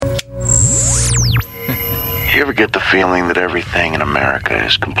You ever get the feeling that everything in America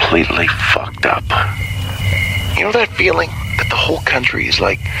is completely fucked up? You know that feeling that the whole country is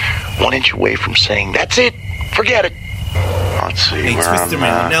like 1 inch away from saying, that's it, forget it. Let's see. Hey, twist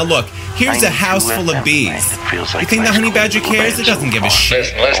around. Now look, here's a house full of bees. You think the honey badger cares? It doesn't give a shit.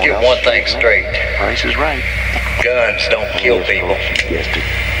 Listen, let's get one thing straight. Price is right. Guns don't kill people.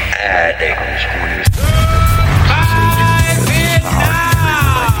 I do.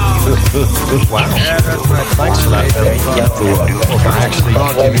 Wow. Thanks for that. I actually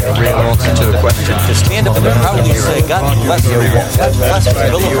give you a real answer to a question. To stand up and proudly say, God bless you, God bless the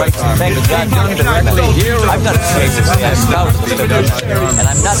Bill of Rights, and thank God for I'm not ashamed to say I'm proud to be the and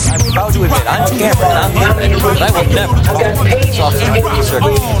I'm proud to admit, on camera and on the internet, that I will never talk to police officers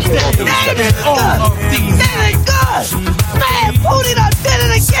God! Man, Putin did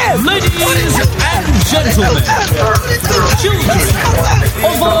it again! Ladies and gentlemen, children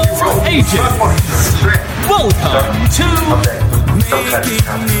of all ages, welcome to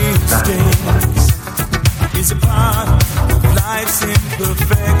Making mistakes is a part of life's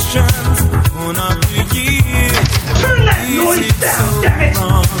imperfections. One of the years. Turn that noise down, damn it!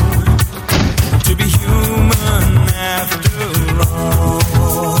 To be human after all.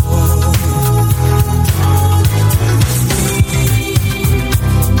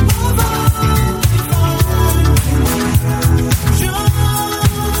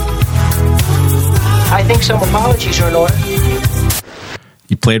 I think some apologies are in order.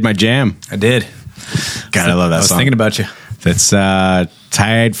 You played my jam. I did. God, I love that song. I was thinking about you. That's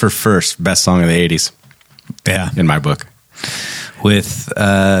tied for first best song of the 80s. Yeah. In my book. With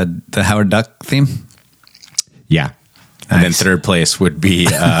the Howard Duck theme? Yeah. Nice. And then third place would be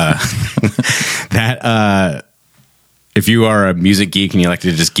that if you are a music geek and you like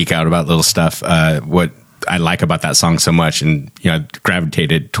to just geek out about little stuff, what I like about that song so much, and I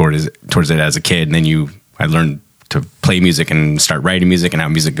gravitated towards it as a kid, and then I learned to play music and start writing music and how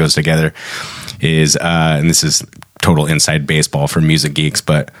music goes together is and this is total inside baseball for music geeks,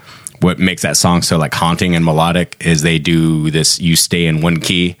 but what makes that song so like haunting and melodic is they do this, you stay in one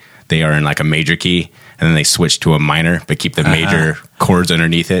key, they are in like a major key, and then they switch to a minor but keep the major chords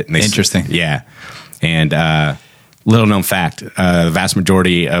underneath it, and interesting. Yeah. And little known fact, the vast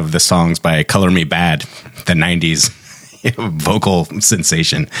majority of the songs by Color Me Bad, the 90s vocal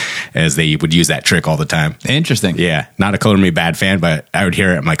sensation, as they would use that trick all the time. Interesting. Yeah. Not a Color Me Bad fan, but I would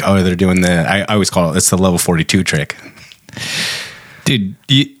hear it. I'm like, oh, they're doing I always call it's the level 42 trick. Dude,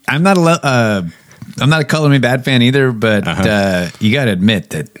 I'm not a Color Me Bad fan either, but you got to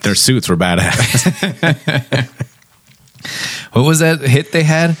admit that their suits were badass. What was that hit they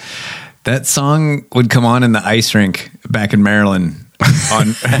had? That song would come on in the ice rink back in Maryland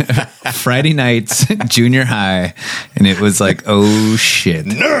on Friday nights, junior high, and it was like, oh shit,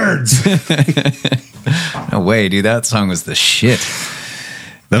 nerds! No way, dude, that song was the shit.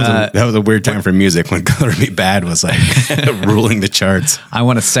 That was a weird time for music when Color Me Bad was like ruling the charts. I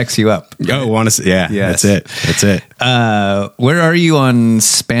want to sex you up. Oh, want to? Yeah, yes. That's it. Where are you on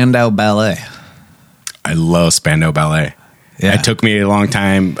Spandau Ballet? I love Spandau Ballet. Yeah. It took me a long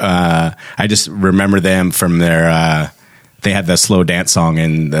time. I just remember them from their. They had the slow dance song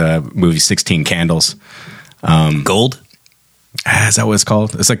in the movie 16 Candles. Gold? Is that what it's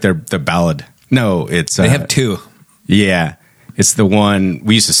called? It's like their ballad. No, it's. They have two. Yeah. It's the one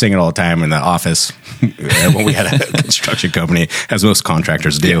we used to sing it all the time in the office when we had a construction company, as most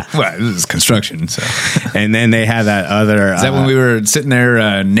contractors do. Yeah. Well, this is construction, so. And then they had that other. Is that when we were sitting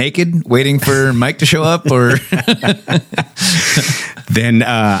there naked, waiting for Mike to show up, or? Then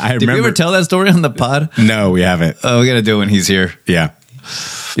I remember. Did we ever tell that story on the pod? No, we haven't. Oh, we got to do it when he's here. Yeah.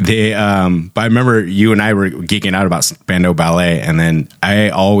 But I remember you and I were geeking out about Spandau Ballet, and then I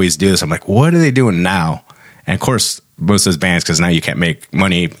always do this. I'm like, what are they doing now? And of course, most of those bands, because now you can't make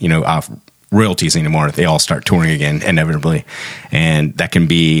money, off royalties anymore. They all start touring again, inevitably, and that can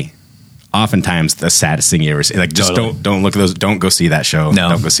be oftentimes the saddest thing you ever see. Like, just don't look at those. Don't go see that show. No.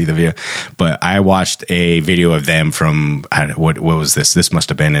 Don't go see the video. But I watched a video of them from what was this? This must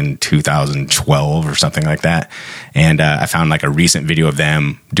have been in 2012 or something like that. And I found like a recent video of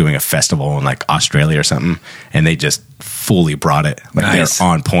them doing a festival in like Australia or something, and they just fully brought it. Like, nice. They're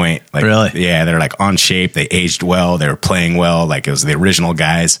on point. Like, really? Yeah, they're like on shape. They aged well. They were playing well. Like, it was the original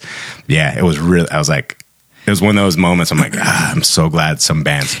guys. Yeah, it was really. I was like. It was one of those moments I'm like, I'm so glad some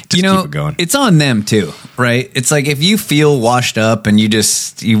bands just keep it going. It's on them too, right? It's like if you feel washed up and you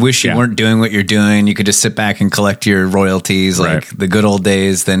wish you weren't doing what you're doing, you could just sit back and collect your royalties like the good old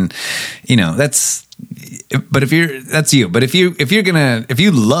days, then, that's, but that's you. But if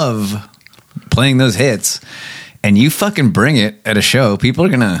you love playing those hits and you fucking bring it at a show, people are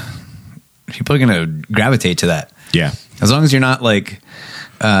going to People are going to gravitate to that. Yeah. As long as you're not like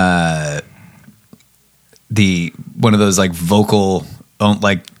one of those like vocal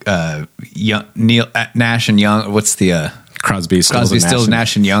like Neil Nash and Young. What's the Crosby, Stills,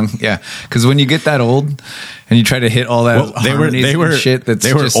 Nash and Young. Yeah, because when you get that old and you try to hit all that, they were shit.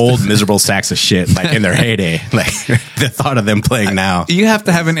 They were old, miserable sacks of shit, like in their heyday. Like the thought of them playing now, you have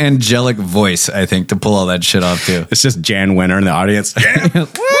to have an angelic voice, I think, to pull all that shit off too. It's just Jan Wenner in the audience.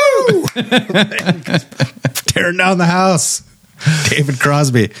 Woo! Tearing down the house. David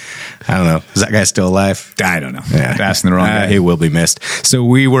Crosby. I don't know. Is that guy still alive? I don't know. Yeah, asking the wrong guy. He will be missed. So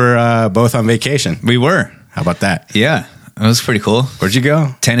we were both on vacation. We were. How about that? Yeah. That was pretty cool. Where'd you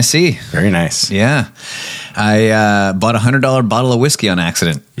go? Tennessee. Very nice. Yeah. I bought $100 bottle of whiskey on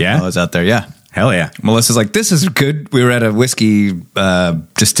accident. Yeah? While I was out there. Yeah. Hell yeah. Melissa's like, this is good. We were at a whiskey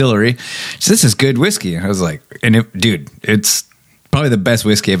distillery. She said, this is good whiskey. I was like, dude, it's probably the best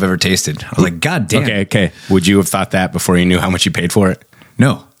whiskey I've ever tasted. I was like, God damn. Okay. Would you have thought that before you knew how much you paid for it?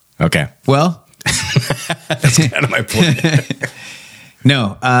 No. Okay. Well, that's kind of my point.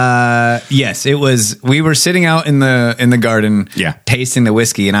 No. Yes, it was. We were sitting out in the garden, tasting the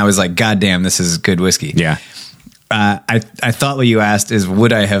whiskey, and I was like, "God damn, this is good whiskey." Yeah. I thought what you asked is,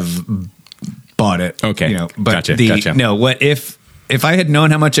 would I have bought it? Okay. But gotcha. No. What if I had known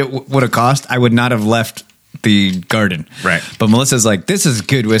how much it would have cost? I would not have left the garden. Right. But Melissa's like, "This is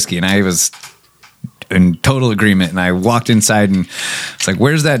good whiskey," and I was in total agreement. And I walked inside, and it's like,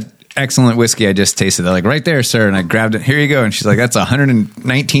 "Where's that excellent whiskey I just tasted?" They're like, "Right there, sir." And I grabbed it. Here you go. And she's like, "That's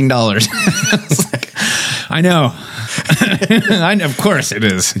 $119. I know. Of course it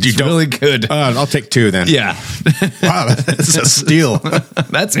is. It's really good. I'll take two then. Yeah. Wow, that's a steal.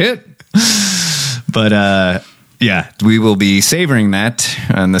 That's it. But yeah, we will be savoring that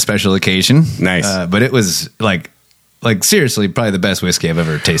on the special occasion. Nice. But it was like seriously, probably the best whiskey I've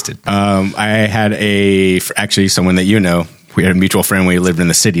ever tasted. I had actually someone that you know. We had a mutual friend when we lived in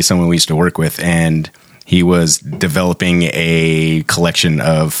the city, someone we used to work with, and he was developing a collection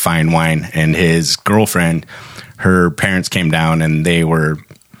of fine wine. And his girlfriend, her parents came down, and they were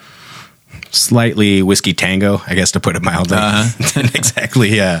slightly whiskey tango, I guess, to put it mildly. Didn't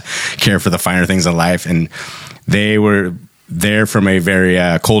exactly care for the finer things in life. And they were there from a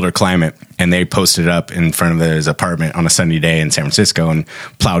very colder climate, and they posted up in front of his apartment on a sunny day in San Francisco and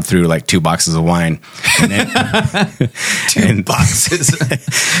plowed through like 2 boxes of wine. And then, 2 boxes.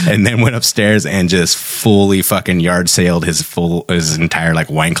 And then went upstairs and just fully fucking yard sailed his entire like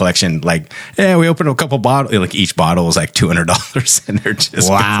wine collection. Like, yeah, we opened a couple bottles, like each bottle was like $200. And they're just,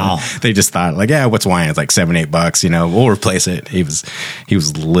 wow. They just thought like, yeah, what's wine? It's like $7-8, we'll replace it. He was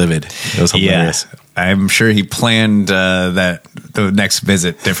livid. It was hilarious. Yeah. I'm sure he planned the next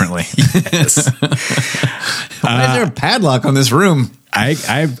visit differently. Yes. Why is there a padlock on this room?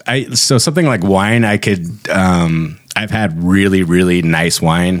 So something like wine, I could. I've had really, really nice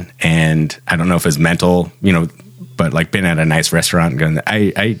wine, and I don't know if it's mental, but like been at a nice restaurant and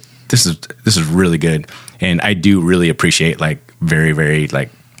going, this is really good, and I do really appreciate like very, very like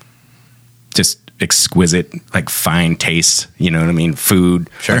just exquisite, like fine taste, you know what I mean? Food.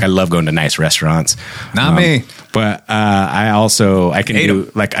 Sure. Like I love going to nice restaurants. Not me. But I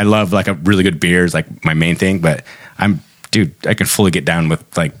love like a really good beer is like my main thing, but I can fully get down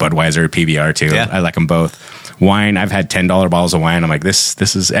with like Budweiser or PBR too. Yeah. I like them both. Wine, I've had $10 bottles of wine. I'm like, this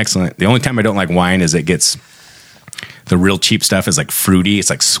is excellent. The only time I don't like wine is it gets, the real cheap stuff is like fruity. It's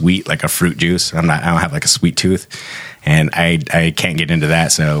like sweet, like a fruit juice. I don't have like a sweet tooth, and I can't get into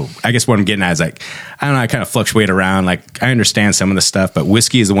that. So I guess what I'm getting at is like, I don't know, I kind of fluctuate around. Like I understand some of the stuff, but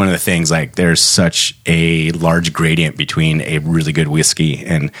whiskey is one of the things, like there's such a large gradient between a really good whiskey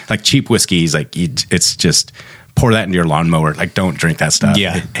and like cheap whiskeys. Like it's just pour that into your lawnmower. Like don't drink that stuff.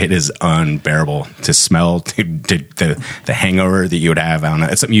 Yeah. It is unbearable to smell, to the hangover that you would have. I don't know.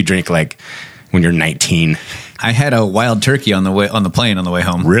 It's something you drink like when you're 19. I had a Wild Turkey on the plane on the way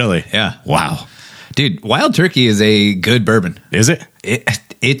home. Really? Yeah. Wow. Dude, Wild Turkey is a good bourbon. Is it?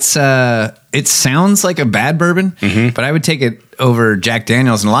 It sounds like a bad bourbon, but I would take it over Jack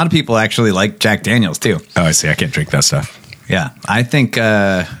Daniels, and a lot of people actually like Jack Daniels too. Oh, I see. I can't drink that stuff. Yeah, I think.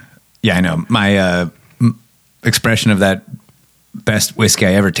 I know my expression of that best whiskey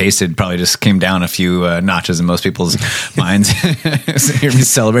I ever tasted probably just came down a few notches in most people's minds. Hear me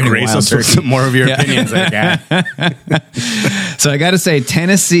celebrating Wild Turkey. Some more of your opinions. So I got to say,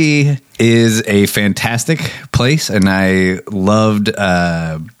 Tennessee is a fantastic place, and I loved it's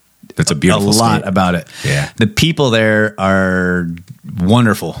a beautiful lot state. about it. Yeah, the people there are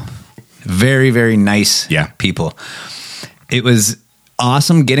wonderful, very, very nice people. It was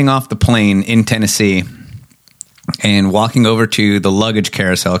awesome getting off the plane in Tennessee. and walking over to the luggage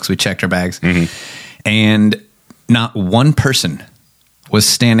carousel because we checked our bags, and not one person was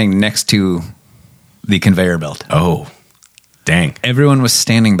standing next to the conveyor belt. Oh, dang. Everyone was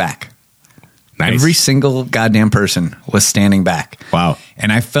standing back. Nice. Every single goddamn person was standing back. Wow.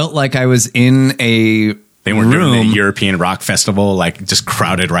 And I felt like I was in a They weren't doing room. the European rock festival, like just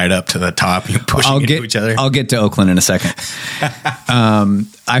crowded right up to the top, pushing into each other. I'll get to Oakland in a second.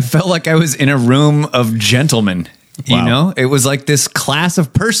 I felt like I was in a room of gentlemen. You Wow. know, it was like this class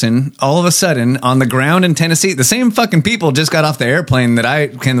of person all of a sudden on the ground in Tennessee. The same fucking people just got off the airplane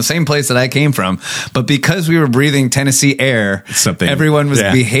in the same place that I came from. But because we were breathing Tennessee air, everyone was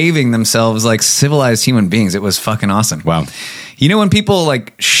behaving themselves like civilized human beings. It was fucking awesome. Wow. You know, when people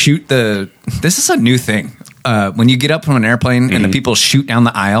like shoot this is a new thing. When you get up from an airplane and the people shoot down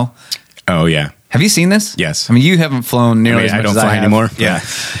the aisle. Oh, yeah. Have you seen this? Yes. I mean, you haven't flown nearly as much don't as fly I have. anymore. Yeah.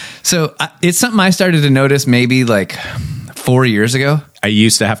 So it's something I started to notice maybe like 4 years ago. I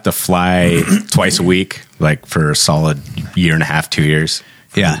used to have to fly twice a week, like for a solid year and a half, 2 years.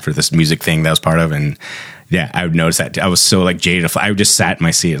 For this music thing that I was part of. And yeah, I would notice that I was so like jaded. I just sat in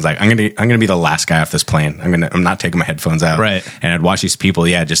my seat. I was like, I'm gonna be the last guy off this plane. I'm not taking my headphones out. Right. And I'd watch these people,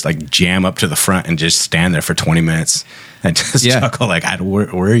 just like jam up to the front and just stand there for 20 minutes and just chuckle like, where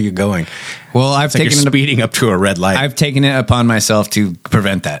are you going? Well, I've taken you're speeding up to a red light. I've taken it upon myself to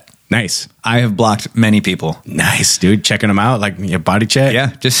prevent that. Nice. I have blocked many people. Nice, dude. Checking them out, like your body check.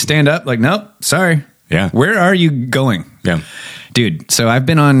 Yeah, just stand up. Like, nope, sorry. Yeah. Where are you going? Yeah. Dude, so I've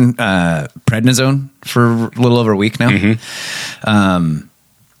been on prednisone for a little over a week now.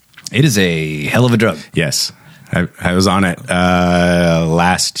 It is a hell of a drug. Yes. I was on it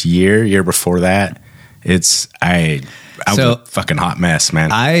last year before that. I was a fucking hot mess, man.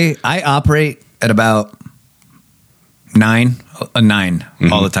 I operate at about 9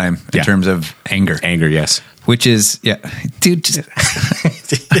 all the time in terms of anger. Anger, yes. Which is, dude, just,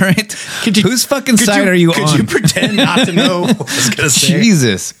 all right. Whose fucking side are you on? Could you pretend not to know what I was going to say?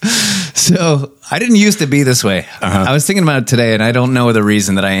 Jesus. So I didn't used to be this way. I was thinking about it today, and I don't know the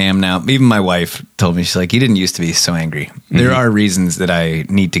reason that I am now. Even my wife told me, she's like, you didn't used to be so angry. There are reasons that I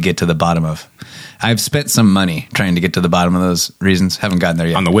need to get to the bottom of. I've spent some money trying to get to the bottom of those reasons. Haven't gotten there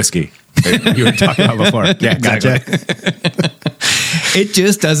yet. On the whiskey you were talking about before. Yeah, exactly. Gotcha. It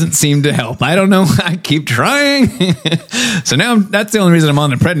just doesn't seem to help. I don't know. I keep trying. So now that's the only reason I'm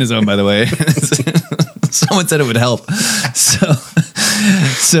on the prednisone, by the way. Someone said it would help.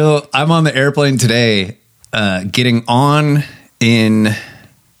 So I'm on the airplane today, getting on in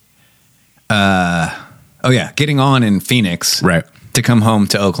Phoenix, right, to come home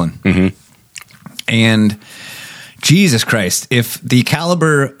to Oakland. And Jesus Christ, if the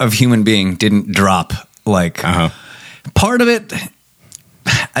caliber of human being didn't drop, like part of it,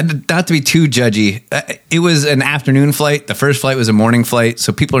 not to be too judgy, it was an afternoon flight. The first flight was a morning flight,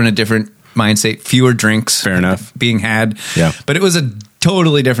 so people are in a different mindset, fewer drinks, fair enough, being had. Yeah, but it was a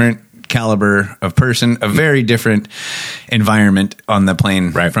totally different caliber of person, a very different environment on the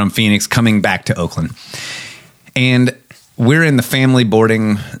plane from Phoenix coming back to Oakland. And we're in the family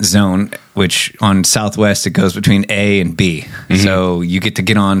boarding zone, which on Southwest, it goes between A and B. So you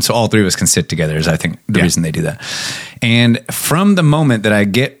get on. So all three of us can sit together is, I think, the reason they do that. And from the moment that I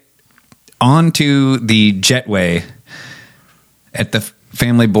get onto the jetway at the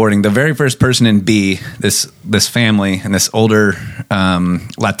family boarding, the very first person in B, this family and this older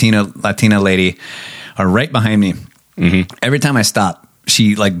Latina lady are right behind me. Every time I stop,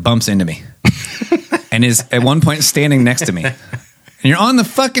 she like bumps into me. And is at one point standing next to me. And you're on the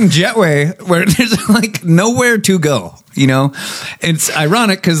fucking jetway where there's like nowhere to go, you know? It's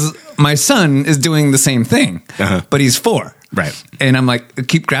ironic because my son is doing the same thing, but he's 4. Right. And I'm like,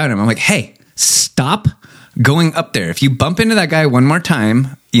 keep grabbing him. I'm like, hey, stop going up there. If you bump into that guy one more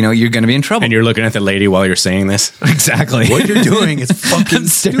time, you know, you're going to be in trouble. And you're looking at the lady while you're saying this. Exactly. What you're doing is fucking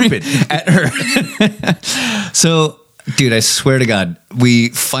stupid. At her. So, dude, I swear to God,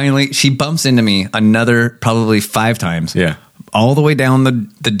 she bumps into me another probably 5 times. Yeah. All the way down the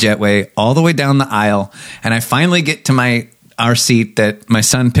jetway, all the way down the aisle. And I finally get to our seat that my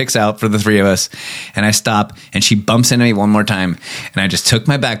son picks out for the 3 of us. And I stop and she bumps into me one more time. And I just took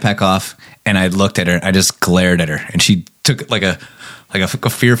my backpack off and I looked at her. I just glared at her and she took like a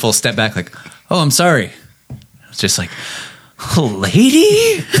fearful step back, like, oh, I'm sorry. It's just like,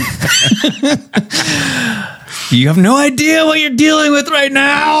 lady? You have no idea what you're dealing with right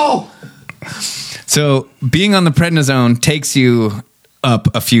now. So being on the prednisone takes you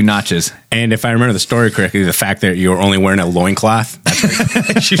up a few notches. And if I remember the story correctly, the fact that you were only wearing a loincloth, that's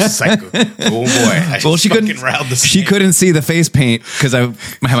right. She's just like, oh boy. Well, she couldn't see the face paint because I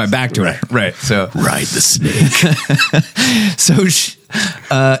had my back to her. Right. So ride the snake. So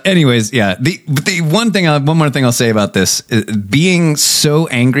anyways, yeah. One more thing I'll say about this is being so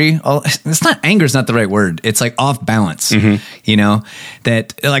angry. It's not anger is not the right word. It's like off balance. You know,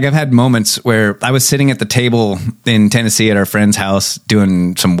 that like I've had moments where I was sitting at the table in Tennessee at our friend's house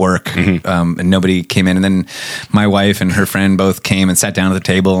doing some work, and nobody came in, and then my wife and her friend both came and sat down at the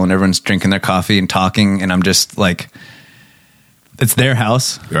table, and everyone's drinking their coffee and talking, and I'm just like, it's their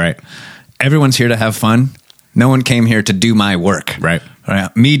house, right? Everyone's here to have fun. No one came here to do my work. Right.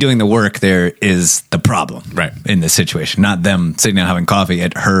 Me doing the work there is the problem. Right. In this situation. Not them sitting down having coffee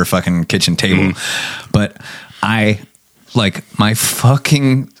at her fucking kitchen table. But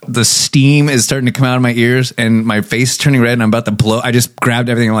the steam is starting to come out of my ears and my face is turning red and I'm about to blow. I just grabbed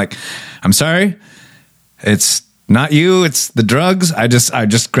everything. I'm like, I'm sorry. It's not you. It's the drugs. I just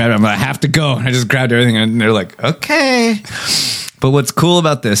grabbed it. I'm like, I have to go. And I just grabbed everything and they're like, okay. But what's cool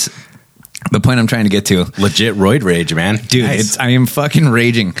about this, the point I'm trying to get to, legit roid rage, man. Dude, nice. I am fucking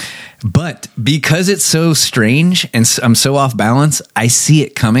raging. But because it's so strange and I'm so off balance, I see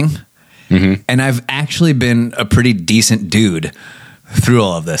it coming. And I've actually been a pretty decent dude through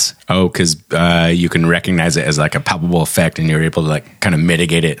all of this. Oh, because you can recognize it as like a palpable effect and you're able to like kind of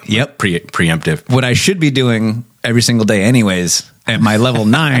mitigate it. Yep. Preemptive. What I should be doing every single day anyways at my level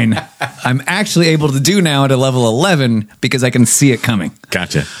 9, I'm actually able to do now at a level 11 because I can see it coming.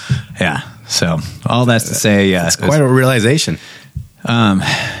 Gotcha. Yeah. So all that's to say, yeah. It's quite a realization.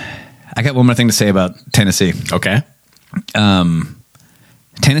 I got one more thing to say about Tennessee. Okay.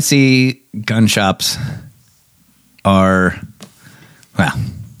 Tennessee gun shops are, well,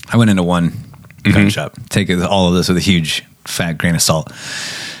 I went into one gun shop. Take all of this with a huge fat grain of salt.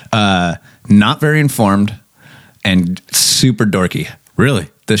 Not very informed and super dorky. Really?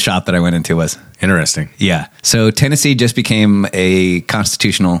 The shop that I went into was. Interesting. Yeah. So Tennessee just became a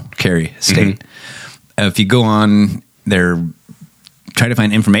constitutional carry state. If you go on their try to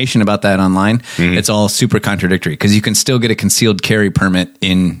find information about that online, it's all super contradictory because you can still get a concealed carry permit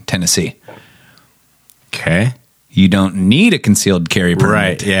in Tennessee. Okay. You don't need a concealed carry permit.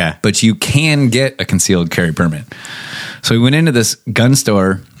 Right, yeah. But you can get a concealed carry permit. So we went into this gun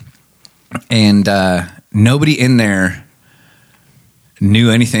store and nobody in there knew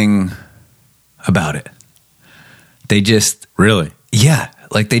anything about it. They just... Really? Yeah.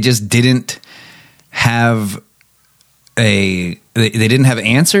 Like they just didn't have they didn't have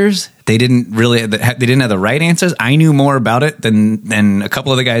answers. They didn't have the right answers. I knew more about it than a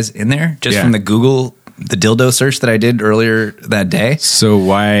couple of the guys in there just from the dildo search that I did earlier that day.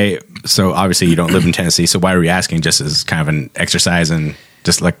 So obviously you don't live in Tennessee. So why were you asking? Just as kind of an exercise and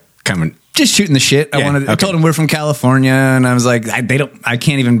just like kind of just shooting the shit. I told them we're from California and I was like, I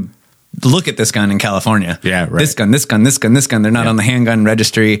can't even look at this gun in California. Yeah, right. This gun. They're not on the handgun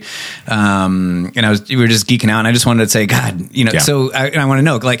registry. And we were just geeking out and I just wanted to say, God, so I want to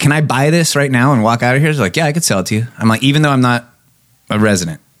know, like, can I buy this right now and walk out of here? He's like, yeah, I could sell it to you. I'm like, even though I'm not a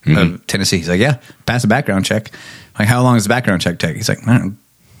resident of Tennessee. He's like, yeah, pass a background check. I'm like, how long does the background check take? He's like, I don't know,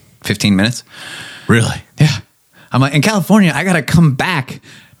 15 minutes. Really? Yeah. I'm like, in California, I got to come back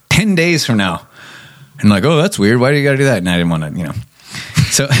 10 days from now. And like, oh, that's weird. Why do you got to do that? And I didn't want to,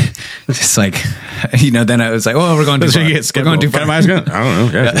 So it's like, then I was like, oh, we're going too far. We're going too far. I don't know.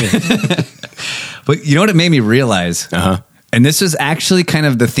 Yeah. But you know what it made me realize? And this is actually kind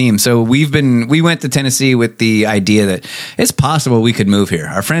of the theme. So we went to Tennessee with the idea that it's possible we could move here.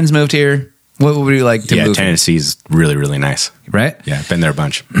 Our friends moved here. What would we like to move? Yeah, Tennessee's really, really nice. Right? Yeah, I've been there a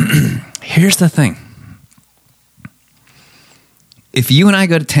bunch. Here's the thing. If you and I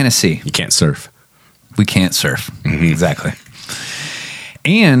go to Tennessee, you can't surf. We can't surf. Exactly.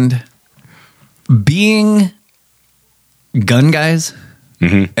 And being gun guys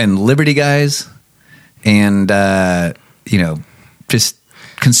and liberty guys and, just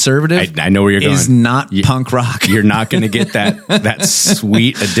conservative. I know where you're going. Is not punk rock. You're not going to get that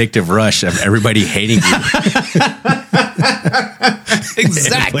sweet addictive rush of everybody hating you.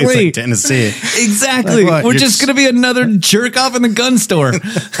 Exactly. In a place like Tennessee. Exactly. Like we're just going to be another jerk off in the gun store.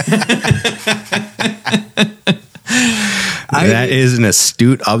 That is an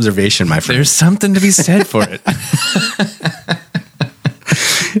astute observation, my friend. There's something to be said for it.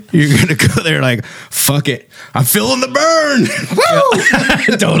 You're going to go there like, fuck it. I'm feeling the burn.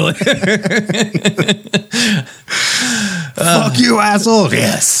 Totally. Fuck you, asshole.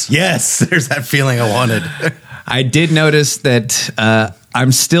 Yes. There's that feeling I wanted. I did notice that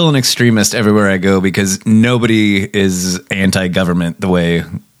I'm still an extremist everywhere I go because nobody is anti-government the way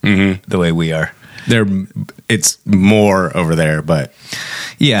we are. It's more over there, but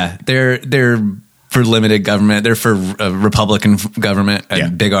yeah, they're for limited government. They're for Republican government,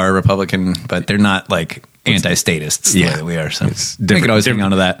 big R Republican, but they're not like anti-statists the way that we are. So it's I could always hang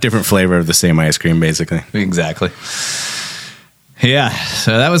on to that. Different flavor of the same ice cream, basically. Exactly. Yeah,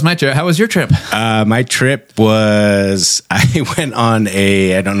 so that was my trip. How was your trip? My trip was, I went on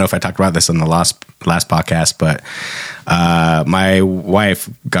I don't know if I talked about this on the last podcast, but my wife,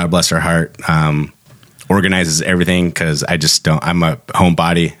 God bless her heart, organizes everything because I'm a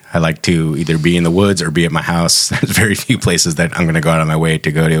homebody. I like to either be in the woods or be at my house. There's very few places that I'm going to go out of my way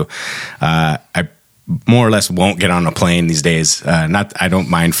to go to. I more or less won't get on a plane these days. I don't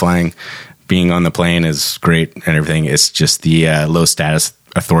mind flying. Being on the plane is great and everything. It's just the low status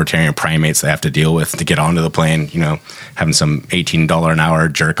authoritarian primates they have to deal with to get onto the plane, having some $18 an hour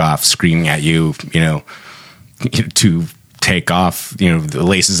jerk off screaming at you, to take off, the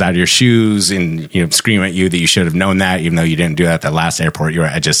laces out of your shoes and, scream at you that you should have known that, even though you didn't do that at the last airport you were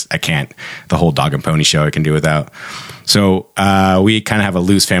at. I can't, the whole dog and pony show I can do without. So, we kind of have a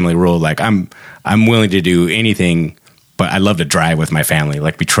loose family rule. Like I'm willing to do anything, but I love to drive with my family.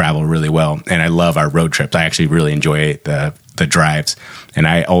 Like we travel really well, and I love our road trips. I actually really enjoy the drives, and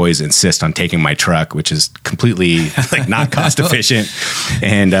I always insist on taking my truck, which is completely like not cost efficient.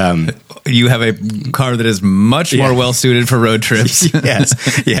 And you have a car that is much more well suited for road trips.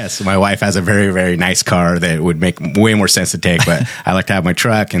 yes. My wife has a very, very nice car that would make way more sense to take, but I like to have my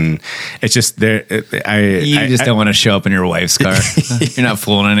truck, and it's just there. You just don't want to show up in your wife's car. You're not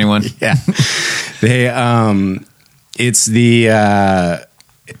fooling anyone. Yeah, it's the I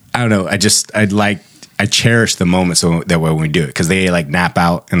don't know. I cherish the moment so that when we do it, because they like nap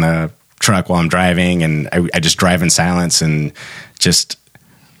out in the truck while I'm driving, and I just drive in silence and just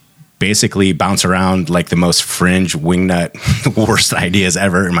basically bounce around like the most fringe wingnut worst ideas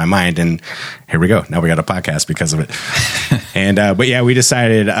ever in my mind. And here we go. Now we got a podcast because of it. And but yeah, we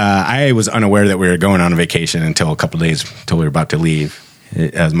decided. I was unaware that we were going on a vacation until a couple of days until we were about to leave.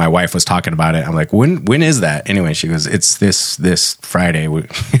 As my wife was talking about it, I'm like, when is that? Anyway, she goes, it's this Friday. Or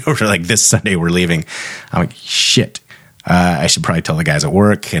like this Sunday we're leaving. I'm like, shit. I should probably tell the guys at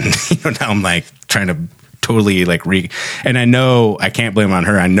work. And now I'm like trying to totally like and I know I can't blame it on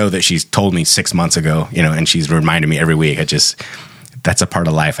her. I know that she's told me 6 months ago, and she's reminded me every week. That's a part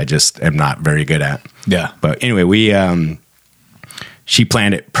of life I just am not very good at. Yeah. But anyway, she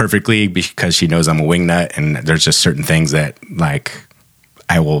planned it perfectly because she knows I'm a wingnut, and there's just certain things that like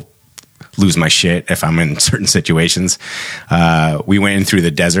I will lose my shit if I'm in certain situations. We went in through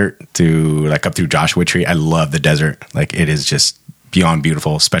the desert to like up through Joshua Tree. I love the desert. Like it is just beyond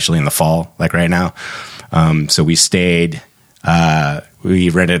beautiful, especially in the fall, like right now. So we stayed, we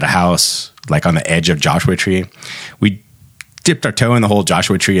rented a house like on the edge of Joshua Tree. We dipped our toe in the whole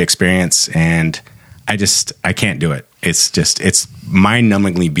Joshua Tree experience, and I can't do it. It's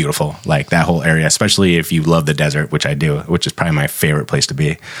mind-numbingly beautiful, like that whole area, especially if you love the desert, which I do, which is probably my favorite place to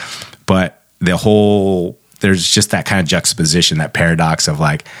be. But there's just that kind of juxtaposition, that paradox of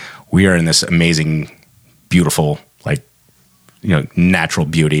like, we are in this amazing, beautiful, like, natural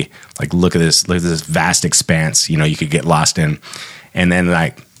beauty. Like, look at this vast expanse, you could get lost in. And then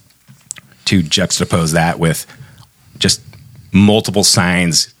like to juxtapose that with just multiple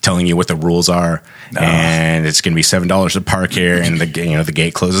signs telling you what the rules are, and it's going to be $7 to park here, and the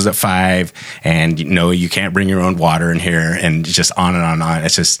gate closes at 5, and you can't bring your own water in here, and just on and on and on.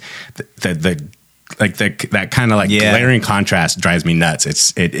 It's just that kind of like glaring contrast drives me nuts.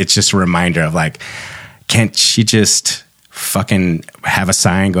 It's just a reminder of like, can't she just fucking have a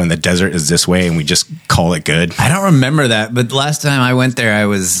sign going, the desert is this way, and we just call it good? I don't remember that, but last time I went there, I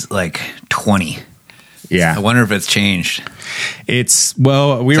was like 20. Yeah. I wonder if it's changed. I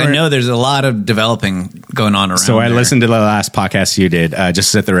know there's a lot of developing going on around. So I listened to the last podcast you did, just to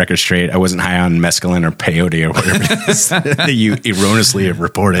set the record straight. I wasn't high on mescaline or peyote or whatever that you erroneously have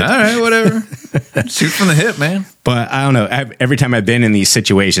reported. All right, whatever. Shoot from the hip, man. But I don't know. Every time I've been in these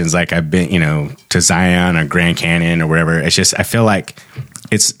situations, like I've been, to Zion or Grand Canyon or wherever, it's just, I feel like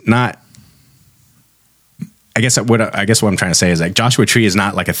it's not. I guess what I'm trying to say is like Joshua Tree is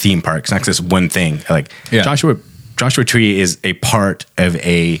not like a theme park. It's not just one thing. Like Joshua Tree is a part of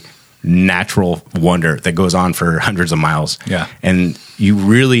a natural wonder that goes on for hundreds of miles. Yeah. And you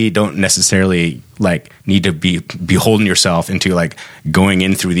really don't necessarily like need to be beholden yourself into like going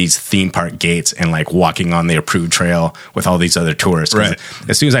in through these theme park gates and like walking on the approved trail with all these other tourists. Right.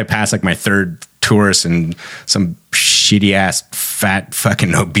 As soon as I pass like my third tourist and some shitty ass fat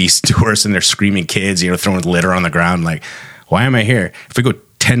fucking obese tourists and they're screaming kids, throwing litter on the ground, like, why am I here? If we go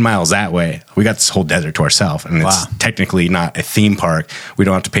 10 miles that way, we got this whole desert to ourselves, and it's technically not a theme park. We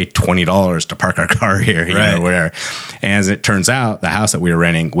don't have to pay $20 to park our car here, you know, whatever. And as it turns out, the house that we were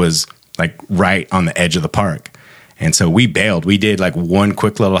renting was like right on the edge of the park. And so we bailed. We did like one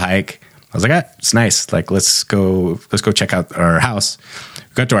quick little hike. I was like, it's nice. Like, let's go check out our house.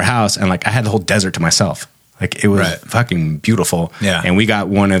 We got to our house, and like I had the whole desert to myself. Like, it was fucking beautiful. Yeah. And we got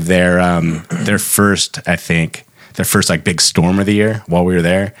one of their first, I think, their first like big storm of the year while we were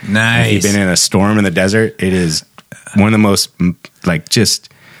there. Nice. If you've been in a storm in the desert, it is one of the most like just,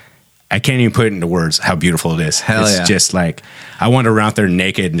 I can't even put it into words how beautiful it is. Hell it's yeah. just like, I wanted to run out there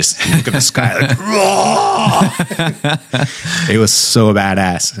naked and just look at the sky like, it was so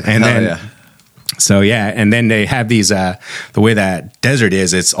badass. And Hell then, yeah. so yeah, and then they have these, the way that desert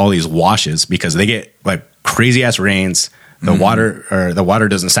is, it's all these washes because they get like crazy ass rains. The water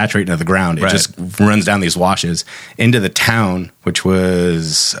doesn't saturate into the ground. It just runs down these washes into the town, which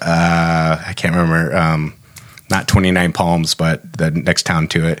was, I can't remember, not 29 Palms, but the next town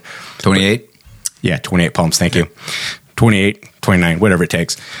to it. 28? Yeah, 28 Palms. Thank you. 28, 29, whatever it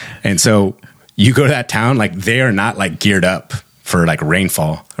takes. And so you go to that town, like they are not like geared up for like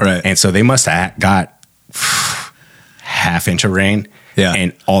rainfall. Right. And so they must have got half inch of rain. Yeah.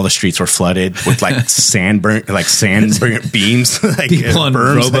 And all the streets were flooded with like sand burnt beams, like people on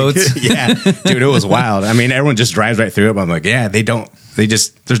berms, rowboats. Like, yeah, dude, it was wild. I mean, everyone just drives right through it. But I'm like, yeah,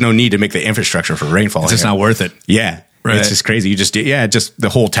 there's no need to make the infrastructure for rainfall. It's just not worth it. Yeah. Right. It's just crazy. You just the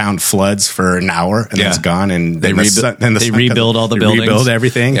whole town floods for an hour and then it's gone. And they rebuild all the buildings, rebuild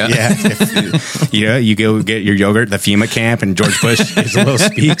everything. Yeah. You go get your yogurt, the FEMA camp, and George Bush gives a little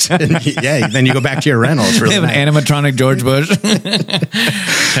speech. And then you go back to your rental. It's really they have an animatronic George Bush.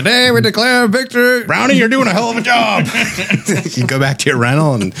 Today we declare victory. Brownie, you're doing a hell of a job. You go back to your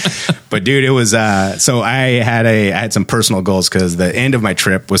rental, but dude, it was so I had some personal goals because the end of my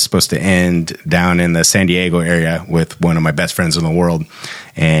trip was supposed to end down in the San Diego area with one of my best friends in the world,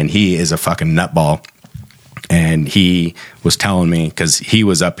 and he is a fucking nutball. And he was telling me, because he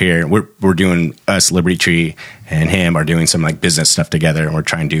was up here, we're doing us, Liberty Tree, and him are doing some like business stuff together, and we're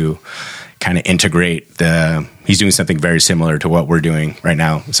trying to kind of integrate he's doing something very similar to what we're doing right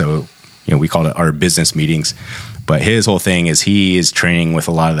now. So, we call it our business meetings. But his whole thing is he is training with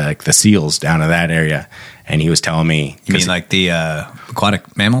a lot of the SEALs down in that area. And he was telling me, you mean like the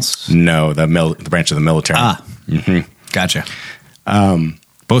aquatic mammals? No, the branch of the military. Mm-hmm. Gotcha.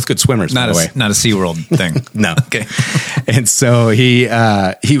 Both good swimmers, by the way. Not a SeaWorld thing. No. Okay. And so he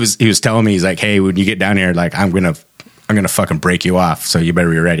was telling me, he's like, hey, when you get down here, like I'm gonna fucking break you off, so you better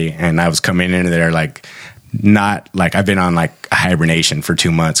be ready. And I was coming into there like, not like, I've been on like a hibernation for 2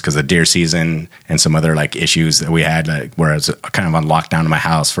 months because of deer season and some other like issues that we had, like where I was kind of on lockdown in my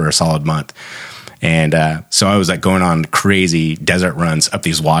house for a solid month. And so I was like going on crazy desert runs up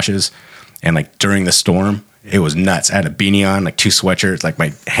these washes, and like during the storm, it was nuts. I had a beanie on, like 2 sweatshirts, like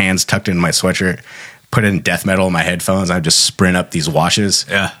my hands tucked into my sweatshirt, put in death metal in my headphones. I would just sprint up these washes.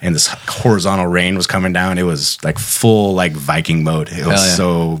 Yeah. And this horizontal rain was coming down. It was like full like Viking mode. It was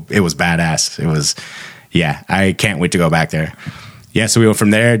it was badass. It was, I can't wait to go back there. Yeah. So we went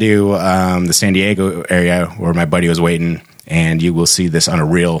from there to the San Diego area where my buddy was waiting, and you will see this on a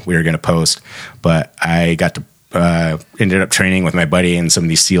reel we were going to post. But I got to ended up training with my buddy and some of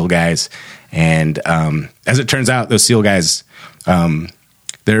these SEAL guys. And as it turns out, those SEAL guys,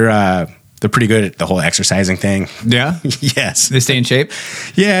 they're pretty good at the whole exercising thing. Yeah? Yes. They stay in shape?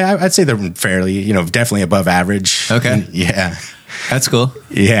 Yeah, I'd say they're fairly, definitely above average. Okay. Yeah. That's cool.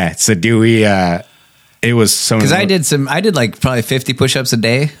 Yeah. So it was so... Because I did like probably 50 push-ups a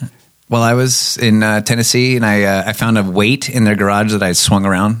day while I was in Tennessee, and I found a weight in their garage that I swung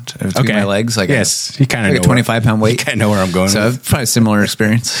around between my legs. Like you kind of like a 25-pound weight. You kind of know where I'm going. So it's probably a similar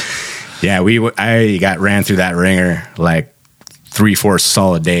experience. Yeah, I ran through that ringer like 3-4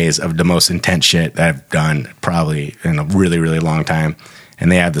 solid days of the most intense shit that I've done probably in a really, really long time.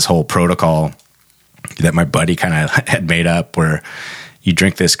 And they had this whole protocol that my buddy kind of had made up where you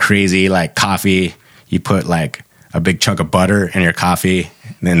drink this crazy like coffee, you put like a big chunk of butter in your coffee,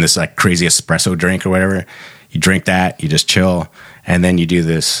 and then this like crazy espresso drink or whatever. You drink that, you just chill, and then you do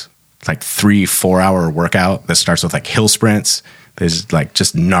this like 3-4 hour workout that starts with like hill sprints. There's like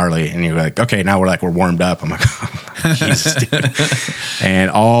just gnarly, and you're like, okay, now we're warmed up. I'm like, oh, Jesus, dude. And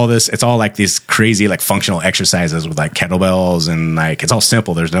all this, it's all like these crazy like functional exercises with like kettlebells, and like it's all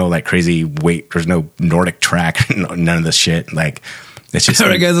simple. There's no like crazy weight. There's no Nordic track. None of this shit. Like it's just all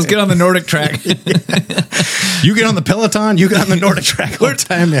right, guys, let's get on the Nordic track. You get on the Peloton. You get on the Nordic track all the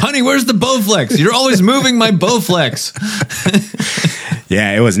time. Honey, where's the Bowflex? You're always moving my Bowflex.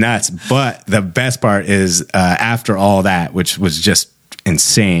 Yeah, it was nuts. But the best part is after all that, which was just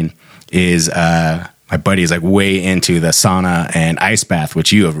insane, is my buddy is like way into the sauna and ice bath,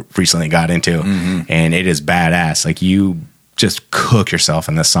 which you have recently got into. And it is badass. Like you just cook yourself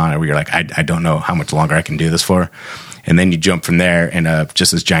in the sauna where you're like, I don't know how much longer I can do this for. And then you jump from there in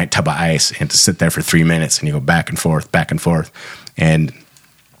just this giant tub of ice and to sit there for 3 minutes and you go back and forth. And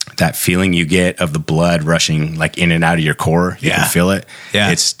that feeling you get of the blood rushing like in and out of your core, you can feel it. Yeah.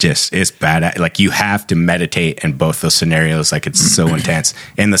 It's bad. Like you have to meditate in both those scenarios. Like it's so intense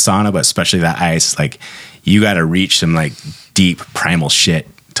in the sauna, but especially that ice, like you got to reach some like deep primal shit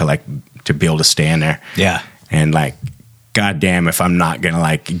to be able to stay in there. Yeah. And like, goddamn, if I'm not going to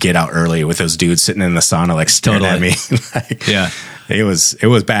like get out early with those dudes sitting in the sauna, like staring at me. Like, yeah. It was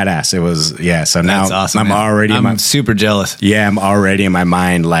badass. It was, yeah. So now awesome, I'm super jealous. Yeah. I'm already in my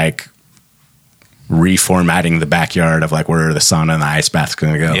mind, like reformatting the backyard of like where the sauna and the ice bath's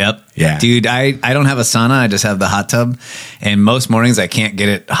going to go. Yep. Yeah. Dude, I don't have a sauna. I just have the hot tub. And most mornings I can't get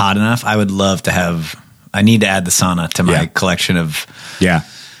it hot enough. I would love to I need to add the sauna to my collection of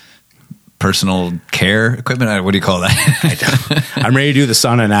personal care equipment. What do you call that? I'm ready to do the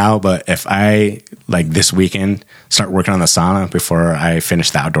sauna now, but if I like this weekend start working on the sauna before I finish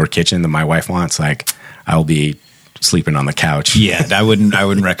the outdoor kitchen that my wife wants, like I'll be sleeping on the couch. Yeah, I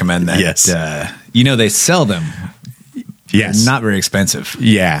wouldn't recommend that. Yes. They sell them. Yes. Not very expensive.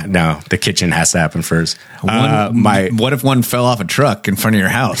 Yeah, no. The kitchen has to happen first. What if one fell off a truck in front of your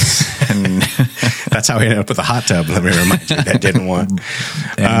house? And that's how we ended up with a hot tub. Let me remind you, that didn't want.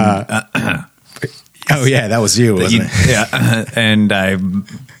 Oh yeah, that was you, wasn't it? Yeah, and I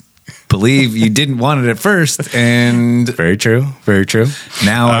believe you didn't want it at first, and very true.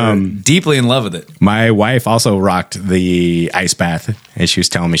 Now I'm deeply in love with it. My wife also rocked the ice bath, and she was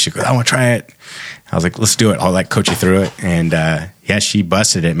telling me, she goes, "I want to try it." I was like, "Let's do it. I'll like coach you through it." And yeah, she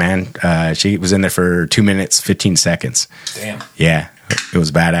busted it, man. She was in there for 2 minutes, 15 seconds. Damn. Yeah, it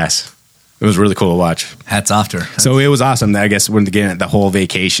was badass. It was really cool to watch. Hats off to her. So it was awesome. I guess when again the whole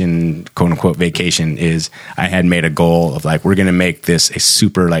vacation, quote unquote vacation, is I had made a goal of like we're gonna make this a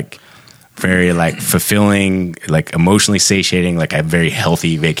super like very like fulfilling, like emotionally satiating, like a very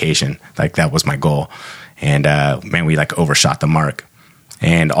healthy vacation. Like that was my goal. And man, we like overshot the mark.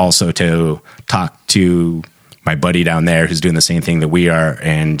 And also to talk to my buddy down there who's doing the same thing that we are,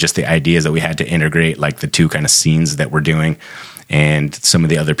 and just the ideas that we had to integrate, like the two kind of scenes that we're doing, and some of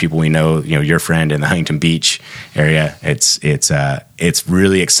the other people we know, your friend in the Huntington Beach area. It's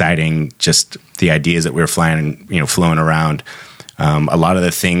really exciting. Just the ideas that we're flowing around. A lot of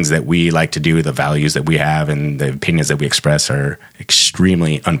the things that we like to do, the values that we have, and the opinions that we express are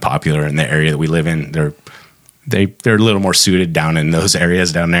extremely unpopular in the area that we live in. They're a little more suited down in those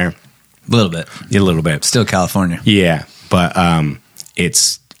areas down there. A little bit. A little bit. Still California. Yeah. But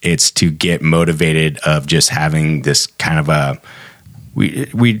it's to get motivated of just having this kind of we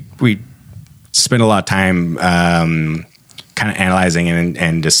spend a lot of time kind of analyzing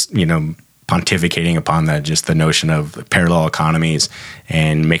and just, pontificating upon the notion of parallel economies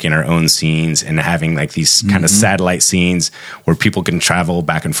and making our own scenes and having like these kind of satellite scenes where people can travel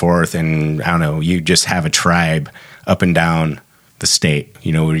back and forth. And I don't know, you just have a tribe up and down the state,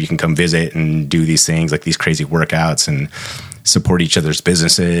 where you can come visit and do these things like these crazy workouts and support each other's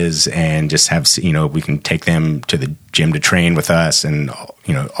businesses, and just have, we can take them to the gym to train with us, and,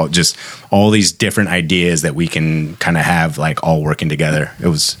 just all these different ideas that we can kind of have like all working together. It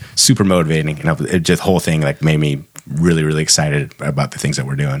was super motivating, and the whole thing like made me really, really excited about the things that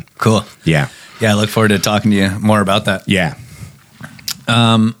we're doing. Cool. Yeah. Yeah. I look forward to talking to you more about that. Yeah.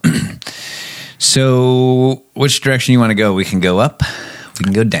 So which direction you want to go? We can go up. We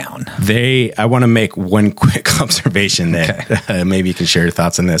can go down. I want to make one quick observation that maybe you can share your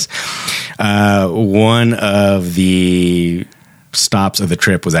thoughts on this. One of the stops of the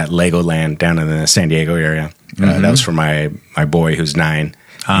trip was at Legoland down in the San Diego area. That was for my boy who's 9.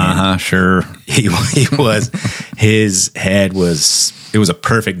 Sure. He was, his head was, it was a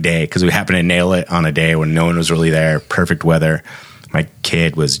perfect day because we happened to nail it on a day when no one was really there. Perfect weather. My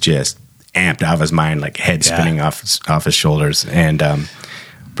kid was just amped out of his mind, like head spinning off his shoulders. And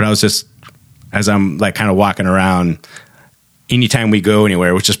but I was just, as I'm like kind of walking around, anytime we go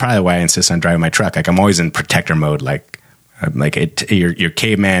anywhere, which is probably why I insist on driving my truck, like I'm always in protector mode, your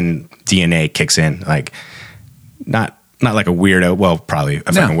caveman DNA kicks in, like not like a weirdo, well, probably a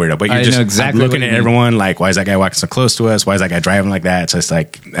fucking weirdo, but you're just exactly looking at everyone like, why is that guy walking so close to us? Why is that guy driving like that? So it's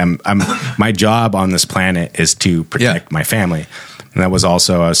like my job on this planet is to protect my family. And that was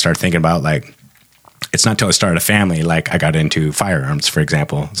also, I started thinking about like, it's not till I started a family, like I got into firearms, for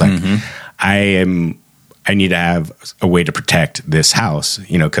example. It's like, I need to have a way to protect this house,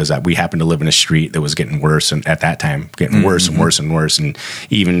 you know, because we happen to live in a street that was getting worse, and at that time, getting worse and worse and worse, and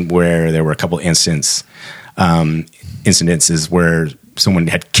even where there were a couple incidences where someone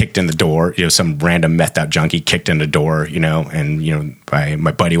had kicked in the door, you know, some random methed out junkie kicked in the door, you know, and, you know,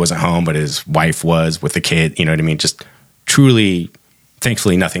 my buddy wasn't home, but his wife was with the kid, you know what I mean? Just truly,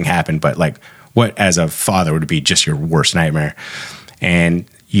 thankfully nothing happened, but like what as a father would be just your worst nightmare. And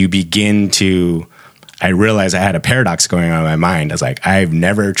you begin to, I realized I had a paradox going on in my mind. I was like, I've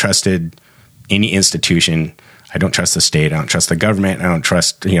never trusted any institution. I don't trust the state. I don't trust the government. I don't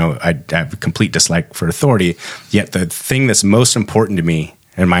trust, you know, I have a complete dislike for authority. Yet the thing that's most important to me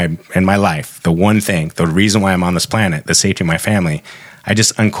in my life, the one thing, the reason why I'm on this planet, the safety of my family, I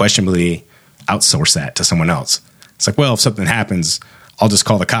just unquestionably outsource that to someone else. It's like, well, if something happens, I'll just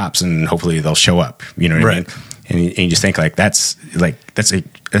call the cops and hopefully they'll show up. You know what I mean? And you just think like that's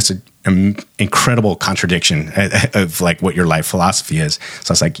an incredible contradiction of like what your life philosophy is.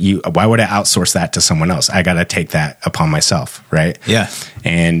 So it's like, why would I outsource that to someone else? I got to take that upon myself, right? Yeah,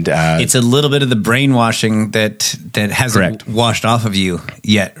 and it's a little bit of the brainwashing that hasn't washed off of you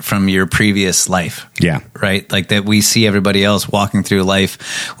yet from your previous life. Yeah, right. Like that we see everybody else walking through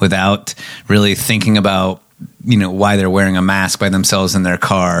life without really thinking about, you know, why they're wearing a mask by themselves in their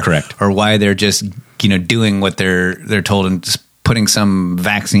car, correct, or why they're just, you know, doing what they're told and just putting some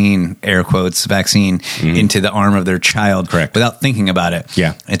vaccine, air quotes, vaccine into the arm of their child, correct, without thinking about it.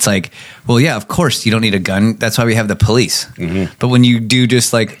 Yeah, it's like, well, yeah, of course you don't need a gun. That's why we have the police. But when you do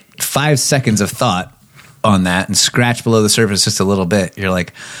just like 5 seconds of thought on that and scratch below the surface just a little bit, you're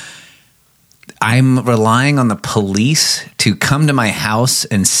like, I'm relying on the police to come to my house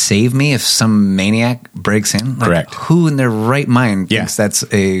and save me if some maniac breaks in. Like, correct. Who in their right mind thinks that's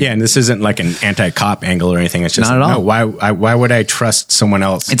a... Yeah, and this isn't like an anti-cop angle or anything. It's just... Not at all. No, why would I trust someone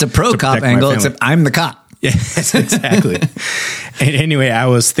else? It's a pro-cop angle, except I'm the cop. Yeah, exactly. And anyway, I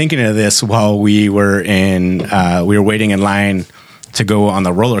was thinking of this while we were waiting in line to go on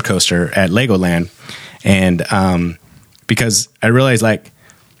the roller coaster at Legoland. And because I realized, like,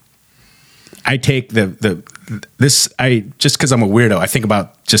 I take just because I'm a weirdo, I think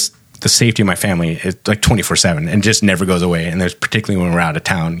about just the safety of my family. It's like 24/7 and just never goes away. And there's particularly when we're out of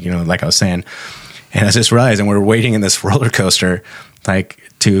town, you know, like I was saying. And I just realized, and we're waiting in this roller coaster, like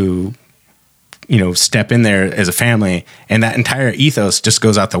to, you know, step in there as a family, and that entire ethos just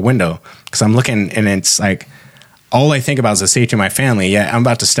goes out the window because I'm looking and it's like, all I think about is the safety of my family. Yeah, I'm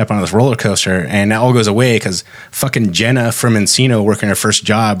about to step on this roller coaster, and that all goes away because fucking Jenna from Encino working her first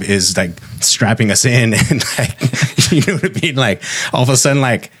job is like strapping us in, and like, you know what I mean? Like all of a sudden,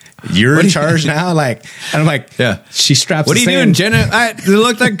 like you're in charge now. Like, and I'm like, yeah, she straps. What are you doing, Jenna? It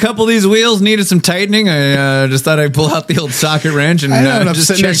looked like a couple of these wheels needed some tightening. I just thought I'd pull out the old socket wrench and I'm just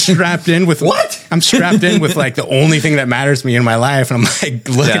sitting there strapped in with what? I'm strapped in with like the only thing that matters to me in my life, and I'm like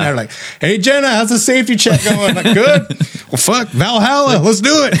looking at her like, "Hey Jenna, how's the safety check going?" Like, good. Well, fuck Valhalla, let's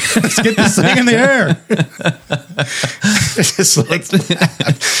do it. Let's get this thing in the air. Just like,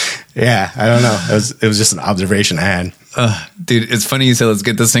 yeah, I don't know. It was just an observation I had. Dude, it's funny you said let's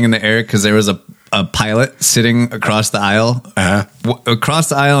get this thing in the air because there was a pilot sitting across the aisle, across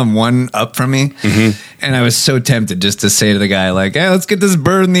the aisle and one up from me, and I was so tempted just to say to the guy like, "Hey, let's get this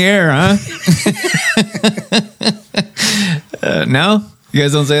bird in the air, huh?" No, you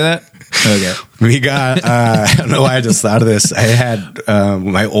guys don't say that. Okay, we got. I don't know why I just thought of this. I had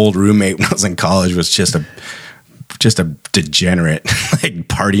my old roommate when I was in college was just a degenerate, like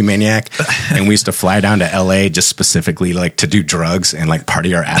party maniac, and we used to fly down to LA just specifically like to do drugs and like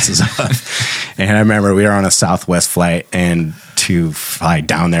party our asses off. And I remember we were on a Southwest flight and to fly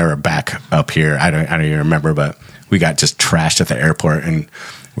down there or back up here. I don't even remember, but we got just trashed at the airport and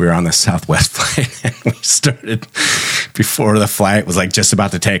we were on the Southwest flight and we started before the flight was like just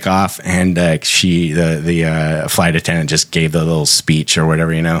about to take off, and the flight attendant just gave the little speech or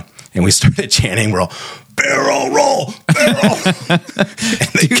whatever, you know, and we started chanting, we're all barrel roll, barrel.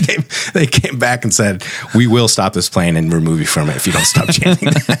 And they came back and said, "We will stop this plane and remove you from it if you don't stop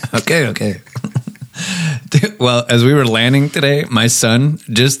chanting." Okay. Dude, well, as we were landing today, my son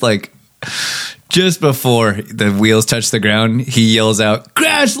just before the wheels touch the ground, he yells out,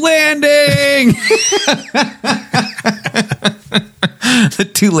 "Crash landing!" The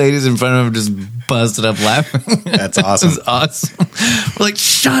two ladies in front of him just busted up laughing. That's awesome. It was awesome. We're like,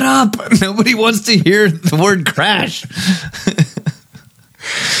 shut up. Nobody wants to hear the word crash.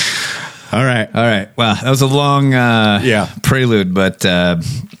 All right. Wow. That was a long prelude, but that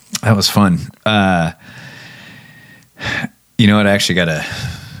was fun. You know what? I actually got to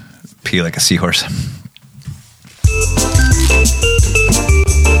pee like a seahorse.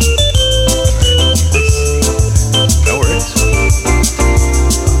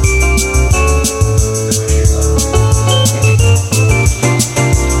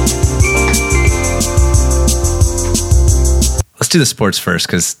 do the sports first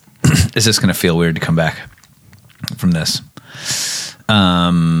because it's just going to feel weird to come back from this.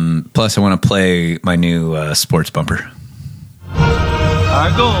 Plus, I want to play my new sports bumper. Our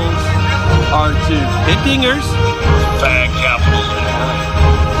goals are to hit dingers, Fag capital.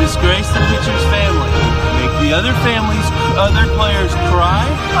 disgrace the pitcher's family, make the other players cry,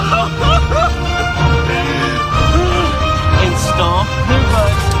 and stomp their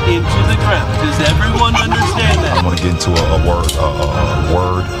butts into the ground. Does everyone understand that? I'm going to get into a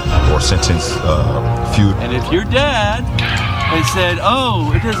word or sentence feud. And if your dad has said,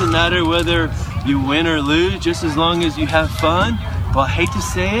 oh, it doesn't matter whether you win or lose, just as long as you have fun, well, I hate to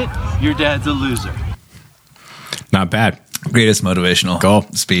say it, your dad's a loser. Not bad. Greatest motivational Goal.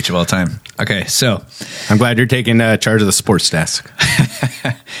 speech of all time. Okay, so I'm glad you're taking charge of the sports desk.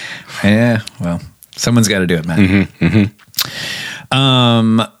 yeah, well, someone's got to do it, man. I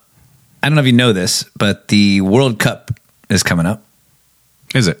don't know if you know this, but the World Cup is coming up.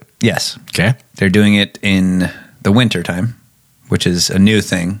 Is it? Yes. Okay. They're doing it in the winter time, which is a new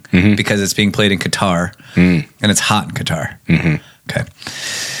thing because it's being played in Qatar and it's hot in Qatar. Okay.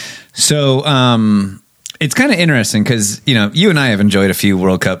 So it's kind of interesting because, you know, you and I have enjoyed a few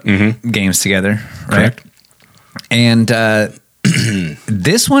World Cup games together, right? Correct. And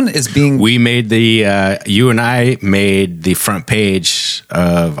this one is being... We made you and I made the front page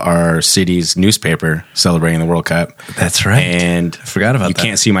of our city's newspaper celebrating the World Cup. That's right. And I forgot about that. You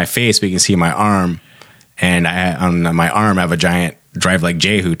can't see my face, but you can see my arm. And on my arm, I have a giant Drive Like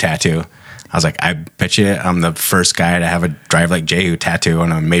Jehu tattoo. I was like, I bet you I'm the first guy to have a Drive Like Jehu tattoo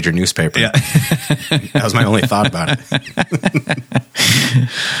on a major newspaper. Yeah. That was my only thought about it.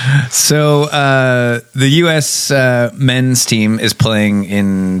 So the U.S. men's team is playing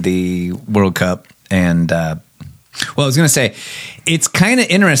in the World Cup. And, well, I was going to say, it's kind of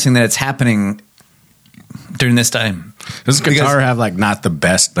interesting that it's happening during this time. Doesn't Qatar have like not the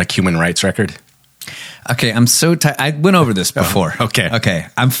best like human rights record? Okay, I'm so tired. I went over this before. Okay.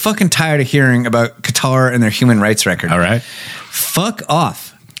 I'm fucking tired of hearing about Qatar and their human rights record. All right. Fuck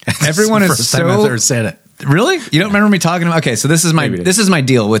off. Everyone is First time I've ever said it. Really? You don't remember me talking about? Okay, so this is my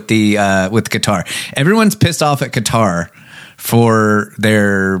deal with with Qatar. Everyone's pissed off at Qatar for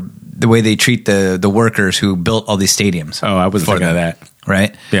the way they treat the workers who built all these stadiums. Oh, I wasn't thinking of that.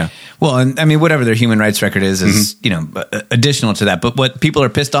 Right? Yeah. Well, and I mean, whatever their human rights record is you know, additional to that. But what people are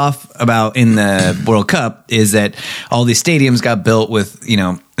pissed off about in the World Cup is that all these stadiums got built with, you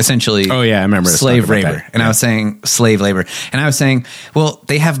know, essentially I remember slave labor. that. And I was saying slave labor. And I was saying, well,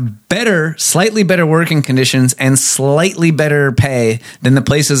 they have slightly better working conditions and slightly better pay than the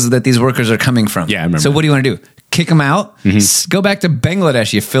places that these workers are coming from. Yeah, I remember. So what do you want to do? Kick them out? Go back to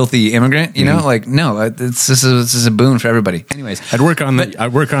Bangladesh, you filthy immigrant. You know, like, no, this is a boon for everybody. Anyways, I'd work on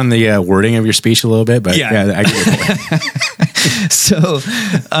the wording of your speech a little bit, but yeah I get it. So,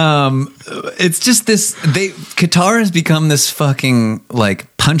 it's just Qatar has become this fucking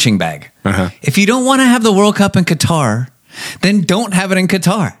like punching bag. If you don't want to have the World Cup in Qatar, then don't have it in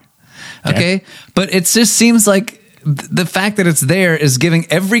Qatar. Okay? But it just seems like the fact that it's there is giving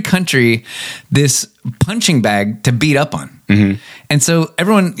every country this punching bag to beat up on. And so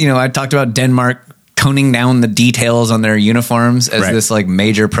everyone, you know, I talked about Denmark toning down the details on their uniforms as this like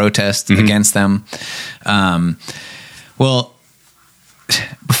major protest against them. Well,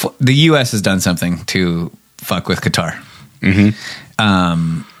 the U.S. has done something to fuck with Qatar.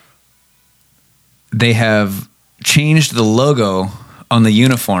 They have changed the logo on the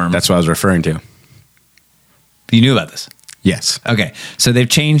uniform. That's what I was referring to. You knew about this? Yes. Okay. So they've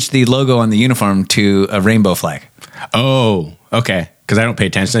changed the logo on the uniform to a rainbow flag. Oh, okay. Because I don't pay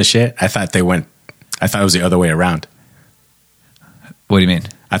attention to this shit. I thought it was the other way around. What do you mean?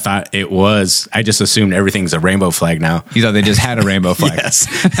 I just assumed everything's a rainbow flag now. You thought they just had a rainbow flag? Yes.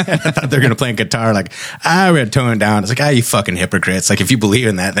 I thought they're going to play in Qatar like, we're going to tone it down. It's like, you fucking hypocrites. Like, if you believe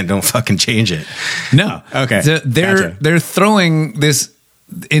in that, then don't fucking change it. No. Okay. So they're throwing this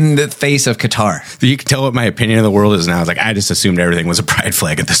in the face of Qatar. You can tell what my opinion of the world is now. It's like, I just assumed everything was a pride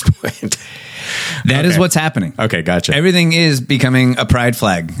flag at this point. That is what's happening. Okay, gotcha. Everything is becoming a pride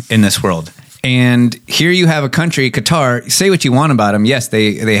flag in this world. And here you have a country, Qatar, say what you want about them. Yes,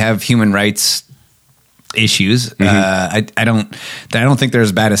 they have human rights issues. I don't think they're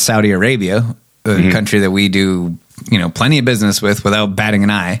as bad as Saudi Arabia, a country that we do, you know, plenty of business with without batting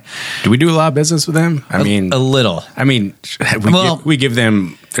an eye. Do we do a lot of business with them? I mean, a little. I mean, we give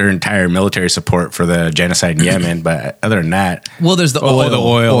them their entire military support for the genocide in Yemen, but other than that, well, there's the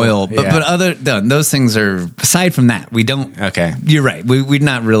oil. But those things are, aside from that, we don't. Okay, you're right. We're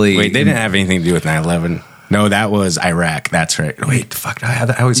not really. Wait, they didn't have anything to do with 9/11. No, that was Iraq. That's right. Wait, fuck.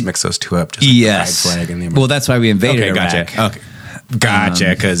 I always mix those two up. Just like the pride flag and the well, that's why we invaded Iraq. Gotcha. Okay. Gotcha,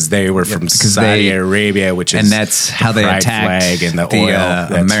 because they were from Saudi Arabia, which is and that's how they attacked flag and the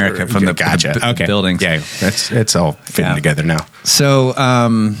oil America from the buildings. Yeah, it's all fitting together now. So,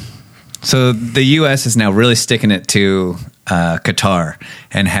 so the U.S. is now really sticking it to Qatar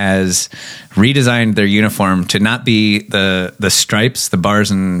and has redesigned their uniform to not be the stripes, the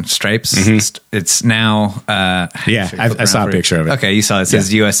bars and stripes. It's now I saw a picture of it. Okay, you saw it. It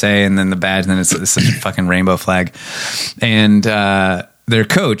says USA and then the badge, and then it's a fucking rainbow flag. And their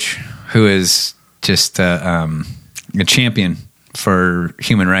coach, who is just a champion for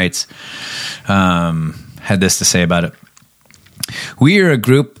human rights, had this to say about it. We are a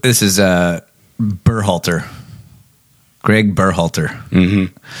group. This is Berhalter. Greg Berhalter.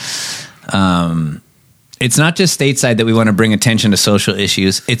 It's not just stateside that we want to bring attention to social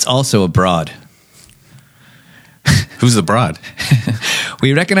issues. It's also abroad. Who's the broad?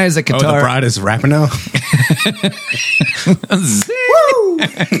 We recognize that Qatar... Oh, the broad is Rapinoe?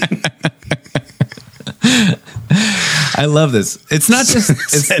 I love this. It's not just...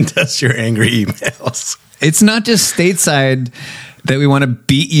 Send us your angry emails. It's not just stateside that we want to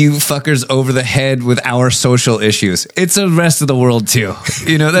beat you fuckers over the head with our social issues. It's the rest of the world too.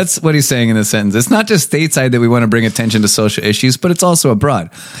 You know, that's what he's saying in the sentence. It's not just stateside that we want to bring attention to social issues, but it's also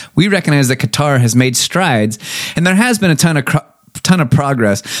abroad. We recognize that Qatar has made strides, and there has been a ton of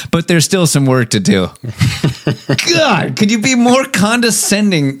progress, but there's still some work to do. God, could you be more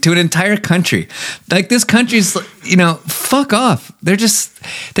condescending to an entire country? Like, this country's, you know, fuck off. They're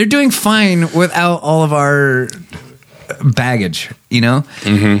doing fine without all of our baggage, you know?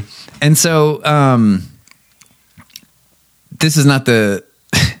 And so this is not the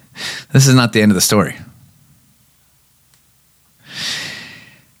end of the story.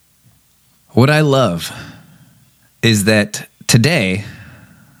 What I love is that today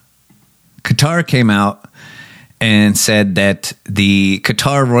Qatar came out and said that the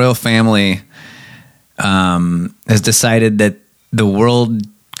Qatar royal family has decided that the World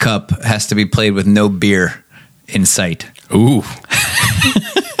Cup has to be played with no beer in sight. Ooh.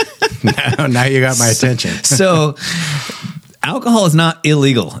 now you got my attention. So alcohol is not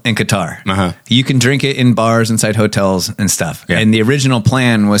illegal in Qatar. You can drink it in bars, inside hotels and stuff. Yeah. And the original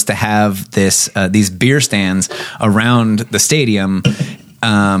plan was to have these beer stands around the stadium.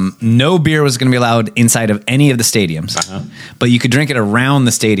 No beer was going to be allowed inside of any of the stadiums, but you could drink it around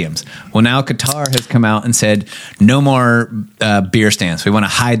the stadiums. Well, now Qatar has come out and said no more beer stands. We want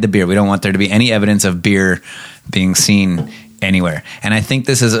to hide the beer. We don't want there to be any evidence of beer being seen anywhere. And I think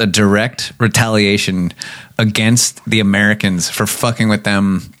this is a direct retaliation against the Americans for fucking with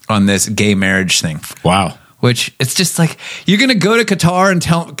them on this gay marriage thing. Wow. Which, it's just like, you're going to go to Qatar and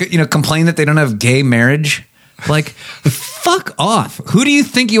complain that they don't have gay marriage? Like, fuck off. Who do you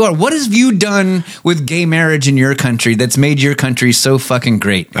think you are? What have you done with gay marriage in your country that's made your country so fucking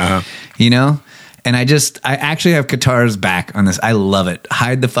great? You know? And I actually have Qatar's back on this. I love it.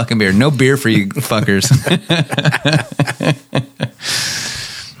 Hide the fucking beer. No beer for you fuckers.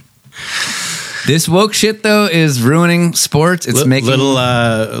 This woke shit, though, is ruining sports. It's making...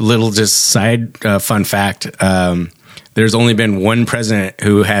 Little just side fun fact. There's only been one president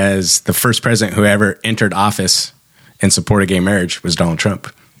the first president who ever entered office in support of gay marriage was Donald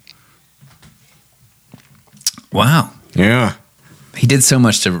Trump. Wow. Yeah. He did so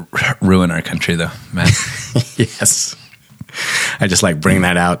much to ruin our country, though, man. Yes. I just like bring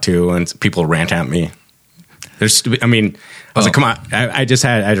that out too, and people rant at me. I was like, come on. I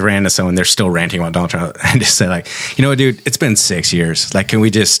ran to someone. They're still ranting about Donald Trump. I just said, like, you know what, dude? It's been 6 years. Like, can we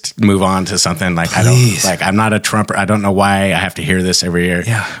just move on to something? Like, please. I'm not a Trumper. I don't know why I have to hear this every year.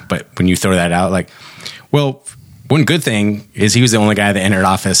 Yeah. But when you throw that out, like, well, one good thing is he was the only guy that entered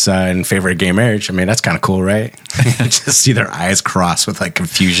office in favor of gay marriage. I mean, that's kind of cool, right? Just see their eyes cross with like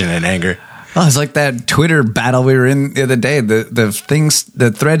confusion and anger. Oh, it's like that Twitter battle we were in the other day.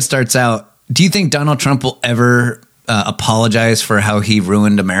 The thread starts out, do you think Donald Trump will ever apologize for how he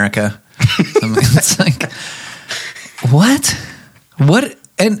ruined America? It's like, what?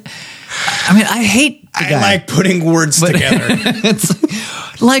 And I mean, I hate the guy. I like putting words together.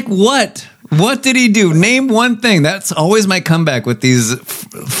 It's like what? What did he do? Name one thing. That's always my comeback with these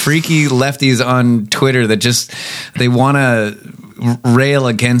freaky lefties on Twitter that just, they want to rail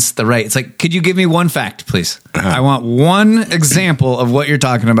against the right. It's like, could you give me one fact, please? I want one example of what you're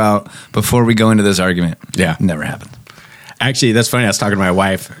talking about before we go into this argument. Yeah. Never happened. Actually, that's funny. I was talking to my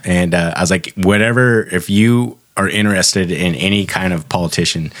wife and I was like, whatever, if you are interested in any kind of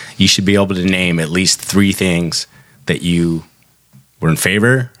politician, you should be able to name at least 3 things that you were in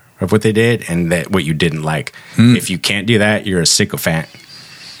favor of what they did and that what you didn't like. If you can't do that, you're a sycophant.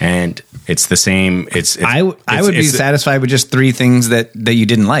 And it's the same. I would be satisfied with just 3 things that you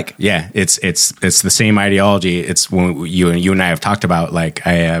didn't like. Yeah, it's the same ideology. It's when you and I have talked about, like,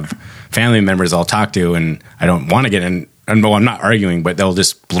 I have family members I'll talk to, and I don't want to get in. No, I'm not arguing, but they'll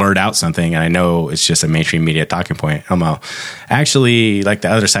just blurt out something, and I know it's just a mainstream media talking point. I'm all, actually, like, the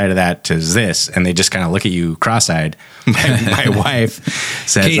other side of that is this, and they just kind of look at you cross-eyed. My wife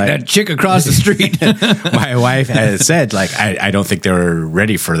says, Kate, like, that chick across the street. my wife has said, like, I don't think they're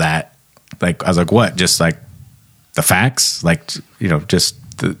ready for that. Like, I was like, what? Just like the facts, like, you know, just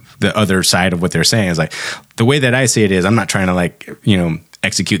the other side of what they're saying is like, the way that I see it is, I'm not trying to, like, you know,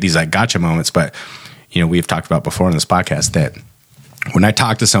 execute these like gotcha moments, but, you know, we've talked about before in this podcast that when I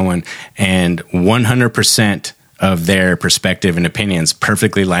talk to someone and 100% of their perspective and opinions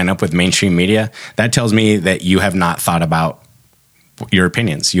perfectly line up with mainstream media, that tells me that you have not thought about your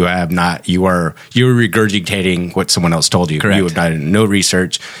opinions. You are regurgitating what someone else told you. Correct. You have done no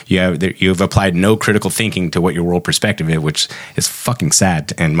research. You have applied no critical thinking to what your world perspective is, which is fucking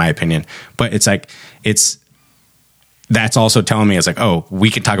sad in my opinion. But it's like, that's also telling me, it's like, oh,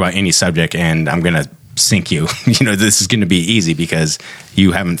 we can talk about any subject and I'm going to sink you. You know, this is going to be easy because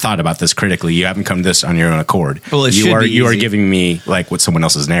you haven't thought about this critically. You haven't come to this on your own accord. Well, you are giving me like what someone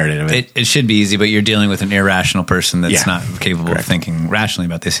else's narrative is. It should be easy, but you're dealing with an irrational person that's not capable of thinking rationally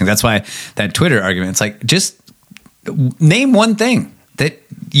about these things. That's why that Twitter argument, it's like, just name one thing that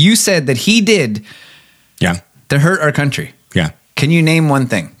you said that he did to hurt our country. Yeah. Can you name one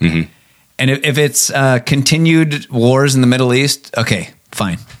thing? Mm-hmm. And if it's continued wars in the Middle East, okay,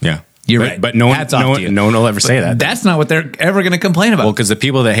 fine. Yeah. You're right. But no one will ever say that. That's not what they're ever going to complain about. Well, because the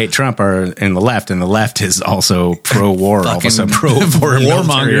people that hate Trump are in the left, and the left is also pro-war, also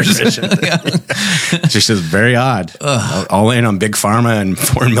pro-warmongers. It's just very odd. All in on big pharma and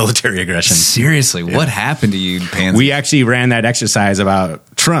foreign military aggression. Seriously, what happened to you, Pansy? We actually ran that exercise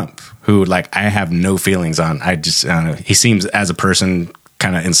about Trump, who, like, I have no feelings on. I don't know. He seems, as a person,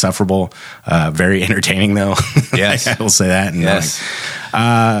 kind of insufferable, very entertaining though. Yes. I will say that. And yes.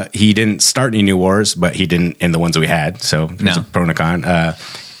 He didn't start any new wars, but he didn't end the ones we had. So there's a pro and a con.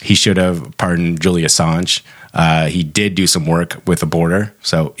 He should have pardoned Julian Assange. He did do some work with the border.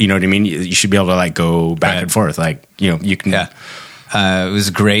 So, you know what I mean? You should be able to, like, go back and forth. Like, you know, you can. Yeah. It was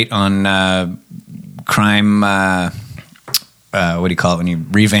great on crime. What do you call it when you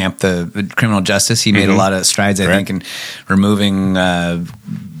revamp the criminal justice? He made a lot of strides, I think, in removing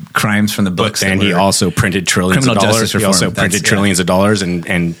crimes from the books. And he also printed trillions of dollars. He also printed trillions of dollars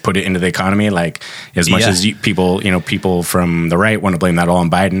and put it into the economy. Like, as much as people from the right want to blame that all on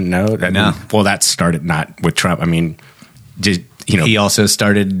Biden. No. Well, that started not with Trump. I mean, he also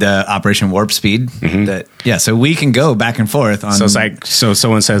started Operation Warp Speed. Mm-hmm. So we can go back and forth on. So it's like, so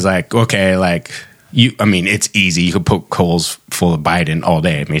someone says, like, okay, like, it's easy. You could poke holes full of Biden all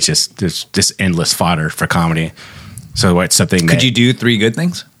day. I mean, it's just endless fodder for comedy. So what's something? Could you do 3 good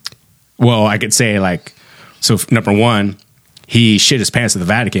things? Well, I could say, like, so number 1, he shit his pants at the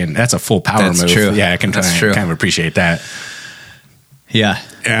Vatican. That's a full power move. That's true. Yeah, I can kind of appreciate that. Yeah.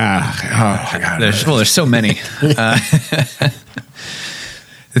 Yeah. Oh my God. There's so many.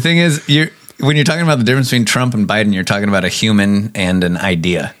 The thing is, when you're talking about the difference between Trump and Biden, you're talking about a human and an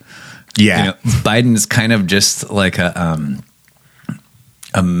idea. Yeah. You know, Biden's kind of just like a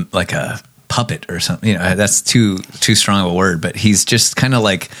puppet or something. You know, that's too strong of a word, but he's just kind of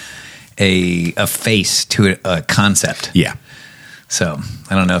like a face to a concept. Yeah. So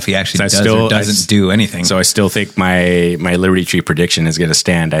I don't know if he actually does or doesn't do anything. So I still think my Liberty Tree prediction is going to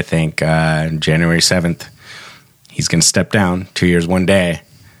stand. I think January 7th, he's going to step down. 2 years, 1 day.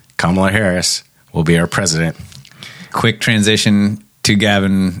 Kamala Harris will be our president. Quick transition to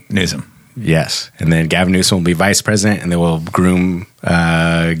Gavin Newsom. Yes. And then Gavin Newsom will be vice president, and then we'll groom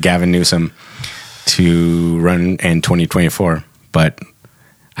Gavin Newsom to run in 2024. But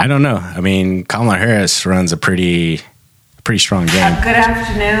I don't know. I mean, Kamala Harris runs a pretty strong game. Good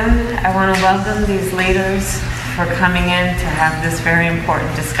afternoon. I want to welcome these leaders for coming in to have this very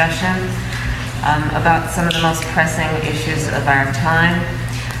important discussion about some of the most pressing issues of our time.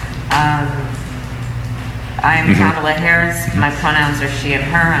 I am Kamala Harris. My pronouns are she and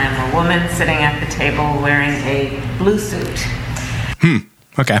her. I am a woman sitting at the table wearing a blue suit.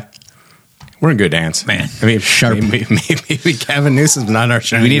 Okay. We're in good hands. Man. I mean, sharp. Maybe Gavin Newsom's not our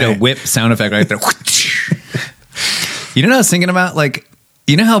shining. We need a whip sound effect right there. You know what I was thinking about? Like,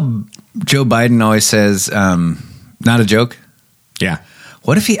 you know how Joe Biden always says, not a joke? Yeah.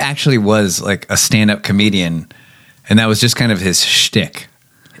 What if he actually was like a stand-up comedian and that was just kind of his shtick?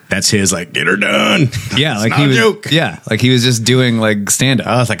 That's his, like, get her done. Yeah, it's like not he was, a joke. Yeah, like he was just doing like stand-up.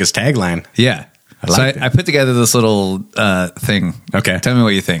 Oh, it's like his tagline. Yeah. I put together this little thing. Okay. Tell me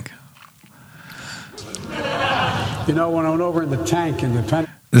what you think. You know, when I went over in the tank in the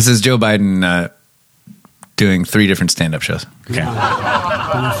Pentagon. This is Joe Biden doing 3 different stand-up shows. Okay.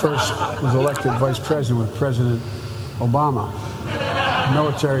 When he first was elected vice president with President Obama, the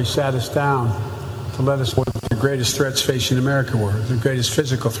military sat us down to let us know what the greatest threats facing America were, the greatest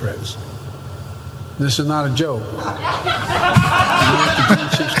physical threats. This is not a joke. You know what the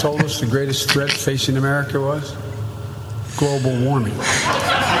Joint Chiefs told us the greatest threat facing America was? Global warming.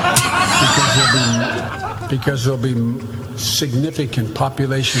 Because there'll be significant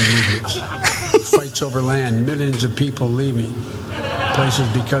population movements, fights over land, millions of people leaving places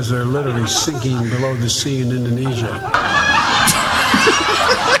because they're literally sinking below the sea in Indonesia.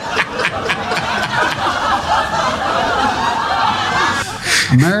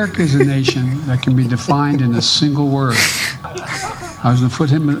 America is a nation that can be defined in a single word. I was going to put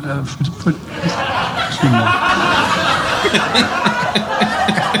him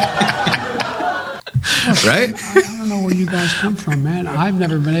Right? I don't know where you guys come from, man. I've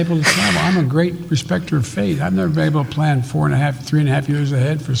never been able to travel. I'm a great respecter of fate. I've never been able to plan 3.5 years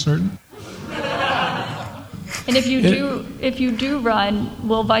ahead for certain. And if you do run,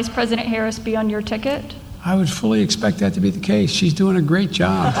 will Vice President Harris be on your ticket? I would fully expect that to be the case. She's doing a great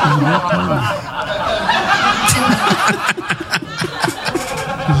job. She's a great partner.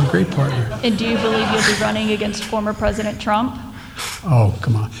 She's a great partner. And do you believe you'll be running against former President Trump? Oh,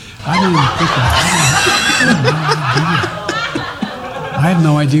 come on. I didn't even think I have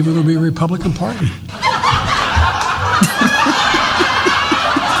no idea whether it'll be a Republican Party.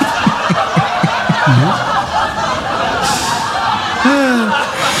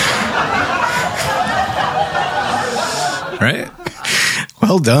 Right?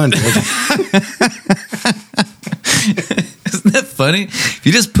 Well done. Isn't that funny? If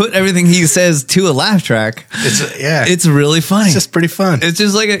you just put everything he says to a laugh track, it's really funny. It's just pretty fun. It's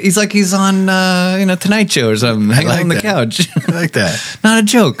just like he's on Tonight Show or something, hanging out on the couch. I like that. Not a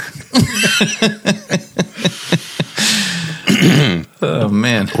joke. Oh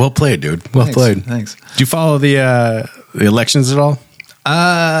man, well played, dude. Well played. Thanks. Did you follow the elections at all?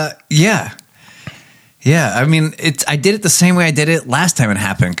 Yeah. I mean, I did it the same way I did it last time it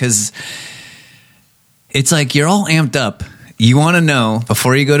happened, because it's like you're all amped up. You want to know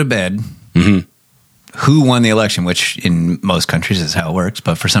before you go to bed who won the election, which in most countries is how it works.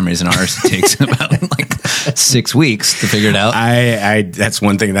 But for some reason, ours takes about 6 weeks to figure it out. I that's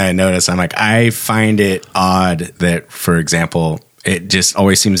one thing that I noticed. I'm like, I find it odd that, for example, it just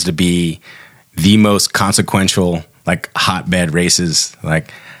always seems to be the most consequential, hotbed races.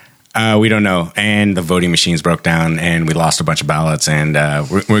 We don't know. And the voting machines broke down and we lost a bunch of ballots, and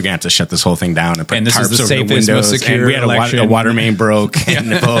we're going to have to shut this whole thing down and put this tarps is the over safest, the windows. most secure And we had a water main broke.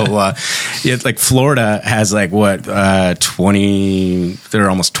 And blah, blah, blah. Florida has there are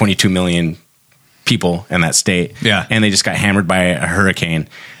almost 22 million people in that state. Yeah. And they just got hammered by a hurricane.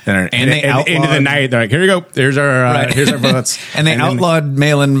 And they outlawed, end of the night, they're like, here you go. Here's our votes. And they outlawed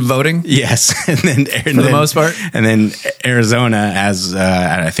mail-in voting. Yes. For the most part. And then Arizona has,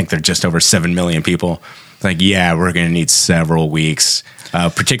 I think they're just over 7 million people. We're going to need several weeks,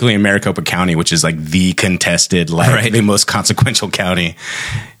 particularly in Maricopa County, which is the contested, the most consequential county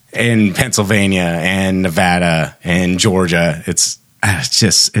in Pennsylvania and Nevada and Georgia. It's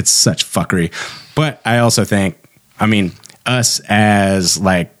such fuckery. But I also think, us as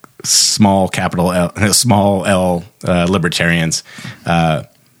small L libertarians, I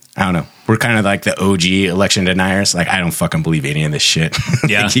don't know. We're kind of like the OG election deniers. I don't fucking believe any of this shit.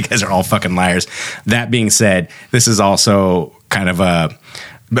 Yeah. You guys are all fucking liars. That being said, this is also kind of a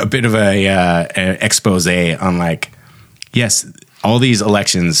bit of an expose on yes, all these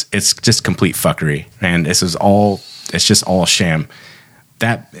elections, it's just complete fuckery. And it's just all sham.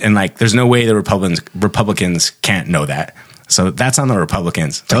 There's no way the Republicans can't know that. So that's on the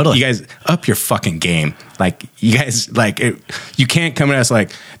Republicans. Totally. You guys up your fucking game. You guys, you can't come at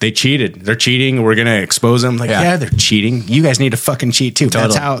us they cheated. They're cheating. We're going to expose them. Yeah, they're cheating. You guys need to fucking cheat too.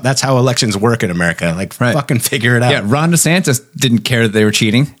 Totally. That's how elections work in America. Fucking figure it out. Yeah, Ron DeSantis didn't care that they were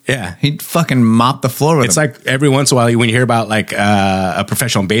cheating. Yeah. He'd fucking mop the floor with them. It's every once in a while when you hear about a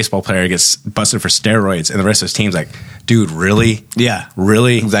professional baseball player gets busted for steroids and the rest of his team's dude, really? Yeah.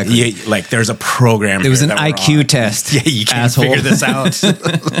 Really? Exactly. Yeah, there's a program. It was an IQ test. Yeah, you can't asshole. figure this out.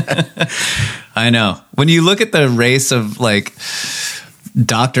 I know. When you look at the race of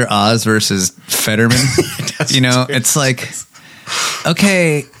Dr. Oz versus Fetterman, it's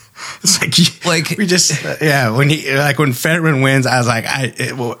okay. It's we just when he when Fetterman wins, I was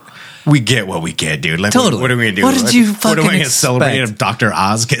we get what we get, dude. Like, Totally. What are we gonna do? What did you fucking What am I gonna celebrate expect? if Dr.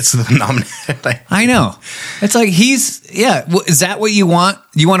 Oz gets nominated? Like, I know. It's like is that what you want?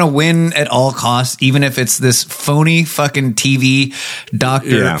 You want to win at all costs, even if it's this phony fucking TV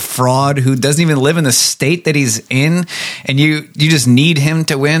doctor fraud who doesn't even live in the state that he's in, and you just need him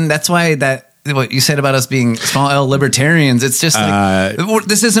to win. That's why what you said about us being small L libertarians, it's just like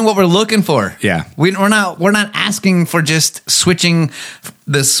this isn't what we're looking for. Yeah. We're not asking for just switching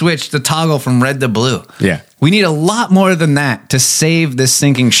the toggle from red to blue. Yeah. We need a lot more than that to save this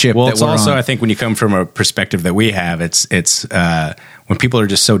sinking ship. Well, that it's we're also, on. I think when you come from a perspective that we have, it's when people are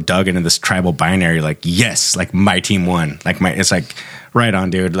just so dug into this tribal binary, like, yes, like my team won. It's like, right on,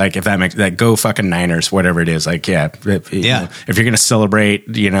 dude. Like, if that makes, like, go fucking Niners, whatever it is. Like, if you're going to celebrate,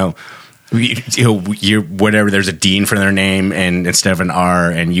 you're whatever, there's a D in front of their name and instead of an R,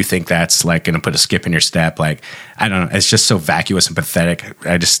 and you think that's like going to put a skip in your step. Like, I don't know. It's just so vacuous and pathetic.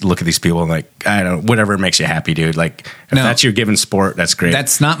 I just look at these people and like, I don't know, whatever makes you happy, dude. Like, if that's your given sport, that's great.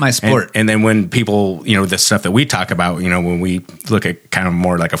 That's not my sport. And then when people, the stuff that we talk about, when we look at kind of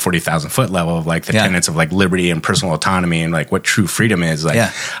more like a 40,000 foot level of like the tenets of like liberty and personal autonomy and like what true freedom is,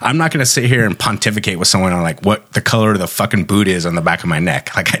 like, I'm not going to sit here and pontificate with someone on like what the color of the fucking boot is on the back of my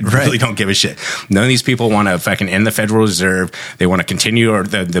neck. Like, I really don't give a shit. None of these people want to fucking end the Federal Reserve. They want to continue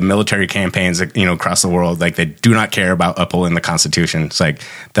the military campaigns, across the world. Like, they do not care about upholding the Constitution. It's like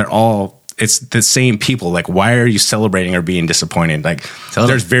it's the same people. Like, why are you celebrating or being disappointed? Like,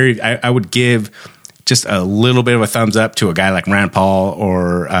 I would give just a little bit of a thumbs up to a guy like Rand Paul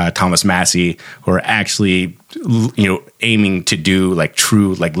or Thomas Massey, who are actually, aiming to do like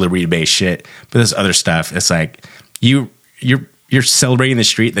true, like liberty-based shit. But this other stuff, it's like you're celebrating the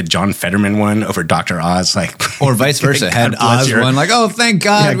street that John Fetterman won over Dr. Oz, like, or vice versa. Had Oz won, like, oh, thank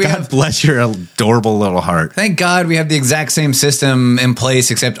God. God bless your adorable little heart. Thank God we have the exact same system in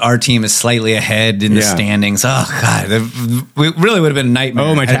place, except our team is slightly ahead in the standings. Oh God, we really would have been a nightmare.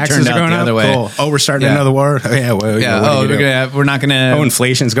 Oh, my taxes are going the other way. Cool. Oh, we're starting another war. Oh, yeah. Well, we're not gonna. Oh,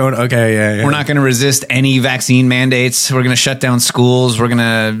 inflation's going. Okay, yeah. We're not going to resist any vaccine mandates. We're going to shut down schools. We're going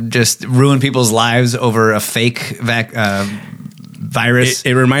to just ruin people's lives over a fake virus.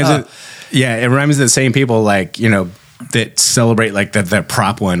 It reminds me, it reminds me of the same people, like, that celebrate like that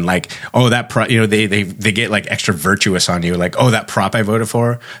prop one, like, oh, that prop, they get like extra virtuous on you, like, oh, that prop I voted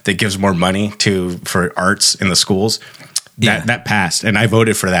for that gives more money for arts in the schools. That passed, and I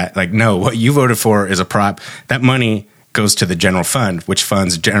voted for that. Like, no, what you voted for is a prop. That money goes to the general fund, which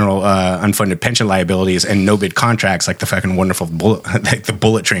funds general unfunded pension liabilities and no bid contracts, like the fucking wonderful like the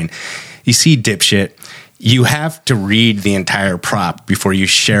bullet train. You see, dipshit, you have to read the entire prop before you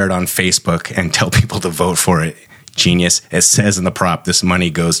share it on Facebook and tell people to vote for it. Genius. It says in the prop, this money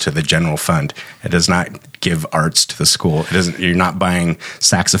goes to the general fund. It does not give arts to the school. It doesn't. You're not buying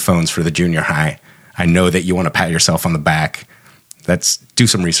saxophones for the junior high. I know that you want to pat yourself on the back. Do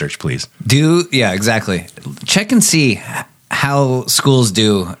some research, please. Yeah, exactly. Check and see how schools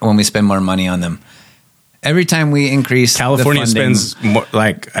do when we spend more money on them. Every time we increase, California spends more,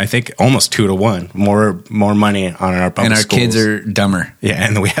 like, I think almost 2 to 1 more money on our public schools. And our kids are dumber. Yeah,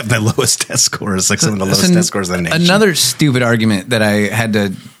 and we have the lowest test scores, like some of the lowest test scores in the nation. Another stupid argument that I had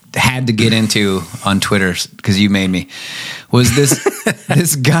to get into on Twitter, because you made me, was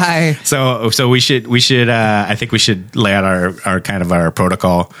this guy. So we should I think we should lay out our kind of our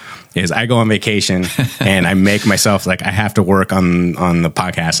protocol. Is I go on vacation and I make myself, like, I have to work on the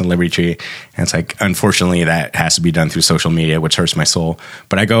podcast and Liberty Tree, and it's like, unfortunately that has to be done through social media, which hurts my soul.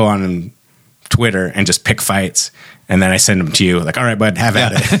 But I go on Twitter and just pick fights, and then I send them to you, like, all right, bud, have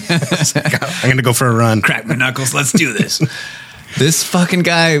at it. Like, I'm gonna go for a run, crack my knuckles, let's do this. This fucking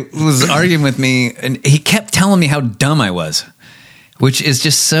guy was arguing with me, and he kept telling me how dumb I was, which is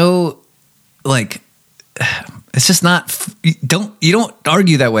just so, like, it's just not. You don't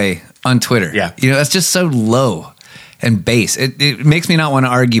argue that way on Twitter. Yeah, that's just so low and base. It makes me not want to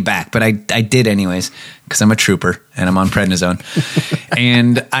argue back, but I did anyways, because I'm a trooper and I'm on prednisone.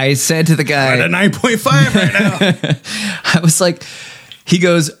 And I said to the guy, at a 9.5 right now. I was like, he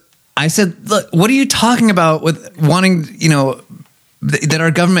goes, I said, look, what are you talking about with wanting, that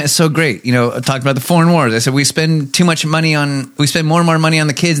our government is so great? I talked about the foreign wars. I said, we spend more and more money on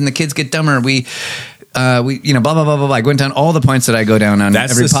the kids, and the kids get dumber. We blah, blah, blah, blah, blah. I went down all the points that I go down on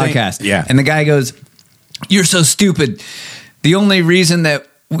every podcast. Yeah. And the guy goes, you're so stupid. The only reason that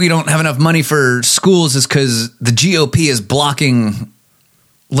we don't have enough money for schools is because the GOP is blocking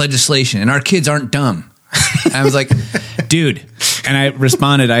legislation and our kids aren't dumb. I was like, dude. And I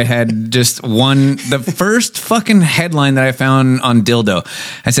responded, I had just the first fucking headline that I found on Dildo.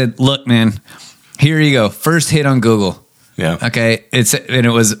 I said, look, man, here you go. First hit on Google. Yeah. Okay.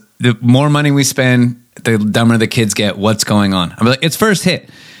 It was the more money we spend, the dumber the kids get. What's going on? I'm like, it's first hit.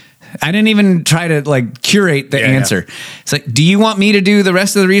 I didn't even try to like curate the answer. Yeah. It's like, do you want me to do the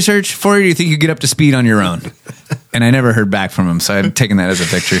rest of the research for you? Or do you think you get up to speed on your own? And I never heard back from him, so I've taken that as a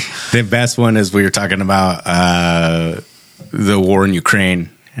picture. The best one is we were talking about the war in Ukraine,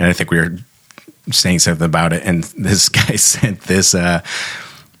 and I think we were saying something about it, and this guy sent this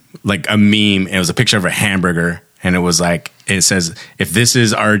like a meme, and it was a picture of a hamburger, and it was like, it says, if this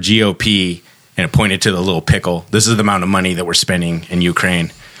is our GOP, and it pointed to the little pickle, this is the amount of money that we're spending in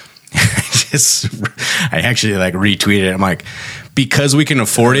Ukraine. I actually like retweeted it. I'm like, because we can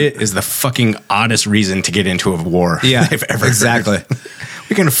afford it is the fucking oddest reason to get into a war. Yeah, I've ever exactly. Heard.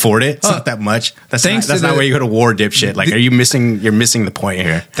 We can afford it. It's not that much. That's not where you go to war, dipshit. Like, you're missing the point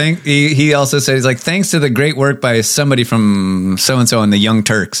here. He also said, he's like, thanks to the great work by somebody from so-and-so on the Young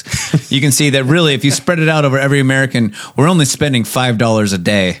Turks, you can see that really, if you spread it out over every American, we're only spending $5 a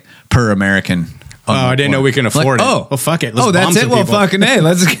day per American. Oh, I didn't know we can afford it. Oh, well, fuck it. Let's that's it. Well, people. fucking hey,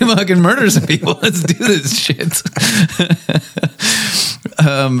 let's fucking murder some people. Let's do this shit.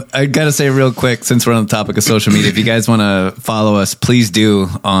 I gotta say real quick, since we're on the topic of social media, if you guys want to follow us, please do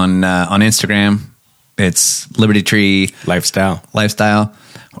on Instagram. It's Liberty Tree Lifestyle.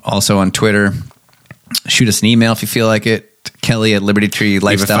 Also on Twitter. Shoot us an email if you feel like it. Kelly at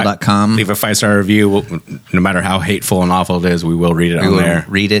libertytreelifestyle.com. Leave a 5-star review. No matter how hateful and awful it is, we will read it on there.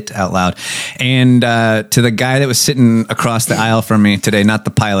 Read it out loud. And to the guy that was sitting across the aisle from me today, not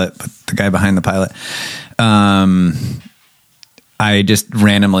the pilot, but the guy behind the pilot, I just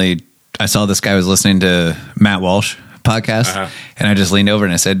randomly, I saw this guy was listening to Matt Walsh podcast, and I just leaned over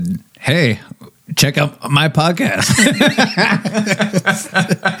and I said, hey, check out my podcast.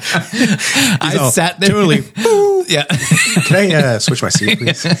 I sat there. Totally. Yeah. Can I switch my seat,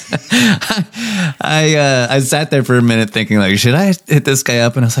 please? I sat there for a minute thinking, like, should I hit this guy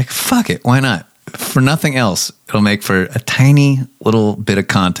up? And I was like, fuck it. Why not? For nothing else, it'll make for a tiny little bit of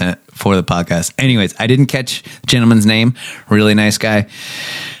content for the podcast. Anyways, I didn't catch the gentleman's name. Really nice guy.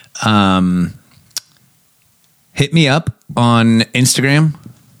 Hit me up on Instagram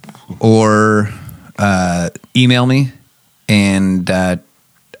or email me, and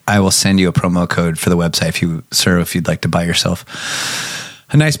I will send you a promo code for the website if you'd like to buy yourself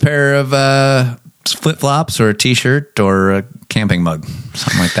a nice pair of flip-flops or a t-shirt or a camping mug,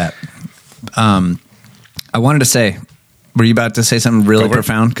 something like that. I wanted to say, were you about to say something really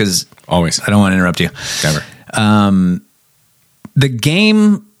profound? Because always, I don't want to interrupt you. Never. The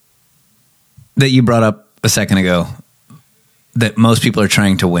game that you brought up a second ago that most people are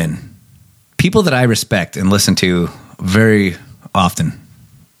trying to win, people that I respect and listen to very often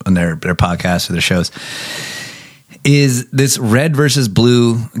on their podcasts or their shows, is this red versus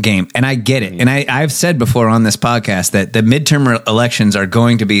blue game. And I get it. And I've said before on this podcast that the midterm elections are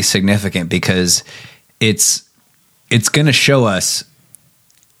going to be significant because it's going to show us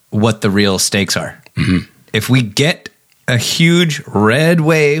what the real stakes are. Mm-hmm. If we get a huge red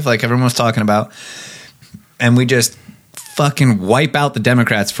wave, like everyone was talking about, and we just fucking wipe out the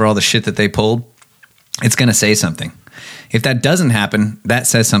Democrats for all the shit that they pulled, it's going to say something. If that doesn't happen, that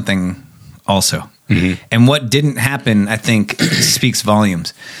says something also. Mm-hmm. And what didn't happen, I think, speaks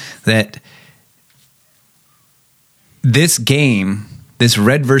volumes. That this game, this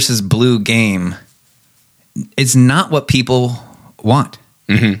red versus blue game, is not what people want.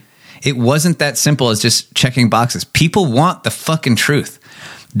 Mm-hmm. It wasn't that simple as just checking boxes. People want the fucking truth.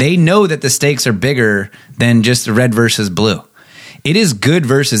 They know that the stakes are bigger than just red versus blue. It is good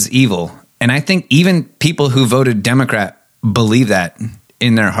versus evil. And I think even people who voted Democrat believe that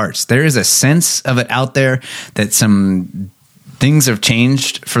in their hearts. There is a sense of it out there that some things have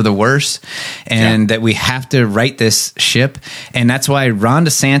changed for the worse and that we have to right this ship. And that's why Ron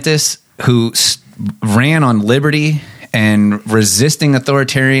DeSantis, who ran on liberty and resisting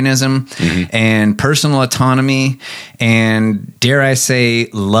authoritarianism and personal autonomy and, dare I say,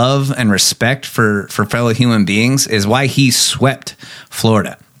 love and respect for fellow human beings, is why he swept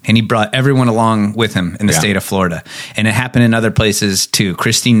Florida. And he brought everyone along with him in the state of Florida. And it happened in other places too.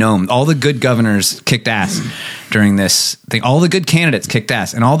 Kristi Noem, all the good governors kicked ass during this thing. All the good candidates kicked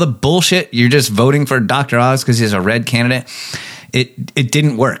ass. And all the bullshit, you're just voting for Dr. Oz because he's a red candidate, it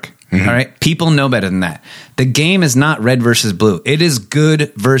didn't work. Mm-hmm. All right? People know better than that. The game is not red versus blue. It is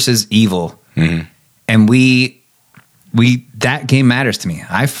good versus evil. Mm-hmm. And that game matters to me.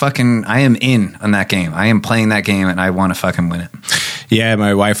 I am in on that game. I am playing that game and I want to fucking win it. Yeah,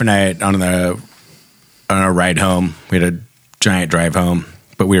 my wife and I on our ride home, we had a giant drive home,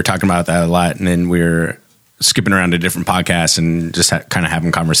 but we were talking about that a lot, and then we were skipping around to different podcasts and just kind of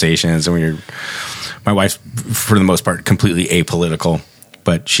having conversations. And my wife, for the most part, completely apolitical,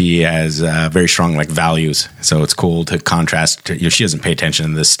 but she has very strong like values. So it's cool to contrast. She doesn't pay attention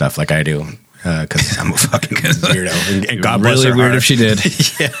to this stuff like I do. Because I'm a fucking weirdo, and God bless her really weird heart. if she did.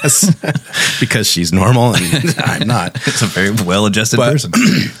 Yes, because she's normal and I'm not. It's a very well-adjusted person.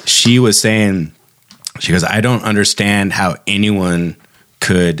 She was saying, she goes, I don't understand how anyone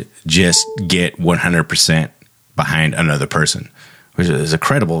could just get 100% behind another person, which is a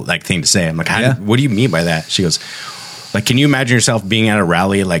credible like thing to say. I'm like, what do you mean by that? She goes, like, can you imagine yourself being at a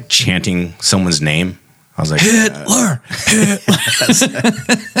rally, like chanting someone's name? I was like, Hitler.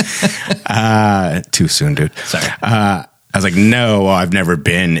 Too soon, dude. Sorry. I was like, no, I've never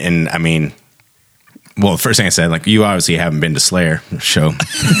been. And I mean, well, first thing I said, like, you obviously haven't been to Slayer show.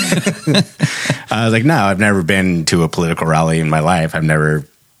 I was like, no, I've never been to a political rally in my life. I've never.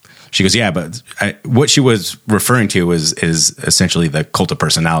 She goes, yeah, but what she was referring to is essentially the cult of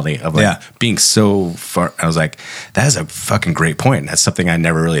personality of like being so far. I was like, that is a fucking great point. That's something I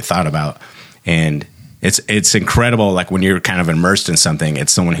never really thought about. And it's incredible. Like when you're kind of immersed in something,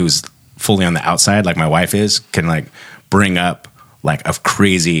 it's someone who's fully on the outside, like my wife is, can like bring up like a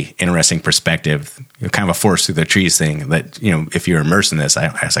crazy, interesting perspective, kind of a forest through the trees thing that, you know, if you're immersed in this,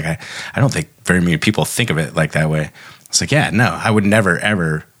 I was like, I don't think very many people think of it like that way. It's like, yeah, no, I would never,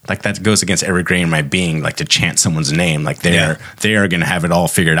 ever, like that goes against every grain of my being, like to chant someone's name. Like they are going to have it all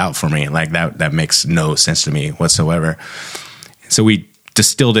figured out for me. Like that makes no sense to me whatsoever. So we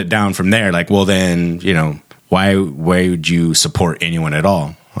distilled it down from there. Like, well then, you know, why would you support anyone at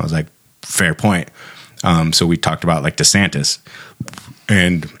all? I was like, fair point. So we talked about like DeSantis,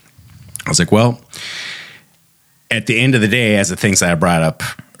 and I was like, well, at the end of the day, as the things that I brought up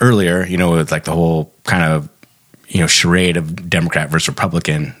earlier, you know, with like the whole kind of, you know, charade of Democrat versus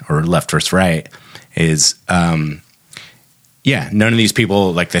Republican or left versus right is, none of these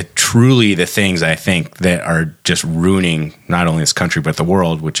people, like truly the things I think that are just ruining not only this country, but the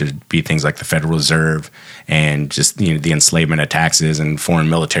world, which would be things like the Federal Reserve and just, you know, the enslavement of taxes and foreign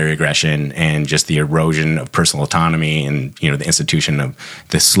military aggression and just the erosion of personal autonomy and, you know, the institution of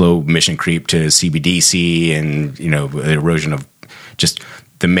the slow mission creep to CBDC and, you know, the erosion of just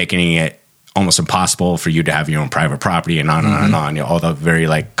the making it almost impossible for you to have your own private property and on and on and on, you know, all the very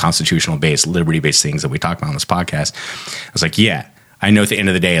like constitutional based, liberty based things that we talk about on this podcast. I was like, yeah, I know at the end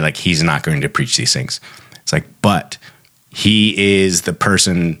of the day, like he's not going to preach these things. It's like, but he is the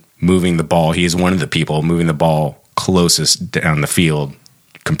person moving the ball. He is one of the people moving the ball closest down the field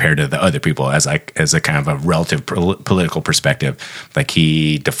compared to the other people as a kind of a relative political perspective. Like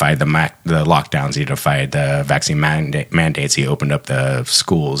he defied the lockdowns, he defied the vaccine mandates, he opened up the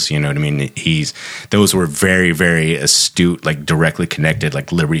schools, you know what I mean? Those were very, very astute, like directly connected,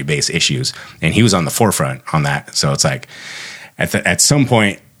 like liberty-based issues. And he was on the forefront on that. So it's like, at some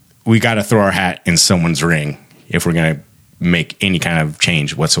point, we got to throw our hat in someone's ring if we're going to make any kind of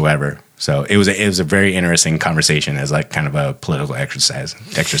change whatsoever. So it was a very interesting conversation as like kind of a political exercise,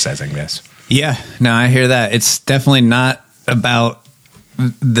 I guess. Yeah, no, I hear that. It's definitely not about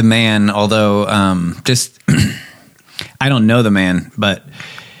the man, although just I don't know the man, but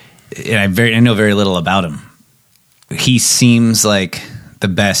I know very little about him. He seems like the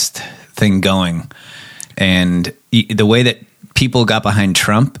best thing going, and the way that people got behind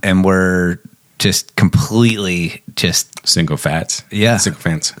Trump and were just completely just sycophants. Yeah.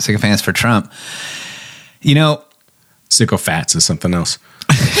 Sycophants for Trump. You know, sycophants is something else.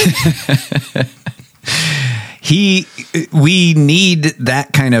 We need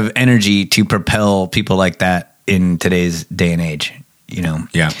that kind of energy to propel people like that in today's day and age, you know?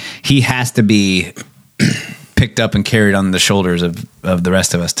 Yeah. He has to be picked up and carried on the shoulders of the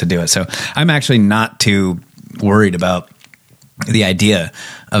rest of us to do it. So I'm actually not too worried about the idea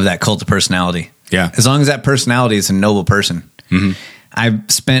of that cult of personality. Yeah. As long as that personality is a noble person. Mm-hmm.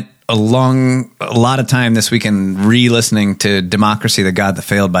 I've spent a lot of time this weekend re-listening to Democracy, the God That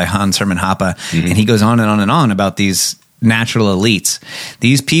Failed by Hans Hermann Hoppe. Mm-hmm. And he goes on and on and on about these natural elites.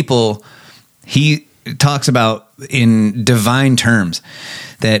 These people, he talks about in divine terms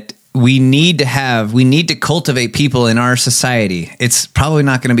that we need to cultivate people in our society. It's probably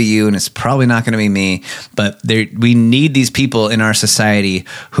not going to be you and it's probably not going to be me, but we need these people in our society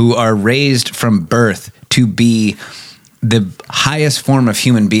who are raised from birth to be the highest form of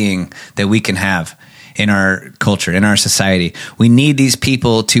human being that we can have in our culture, in our society. We need these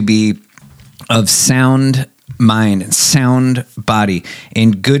people to be of sound mind and sound body,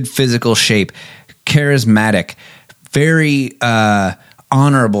 in good physical shape, charismatic, very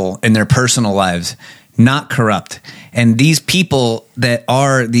honorable in their personal lives, not corrupt. And these people that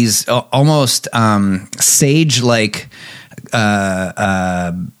are these almost sage-like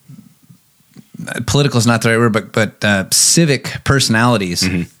political is not the right word, but civic personalities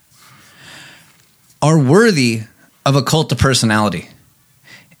are worthy of a cult of personality.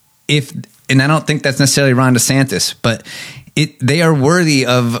 And I don't think that's necessarily Ron DeSantis, but they are worthy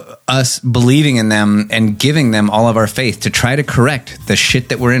of us believing in them and giving them all of our faith to try to correct the shit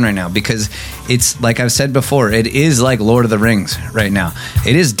that we're in right now. Because it's, like I've said before, it is like Lord of the Rings right now.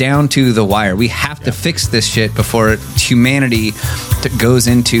 It is down to the wire. We have to fix this shit before humanity goes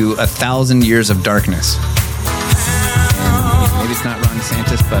into 1,000 years of darkness. And maybe it's not Ron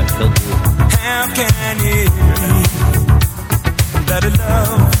DeSantis, but he'll do it. How can it be that a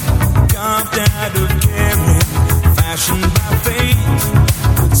love carved out of caring, fashioned by fate,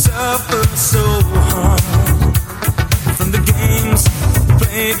 would suffer so hard from the games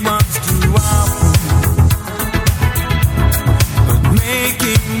played once?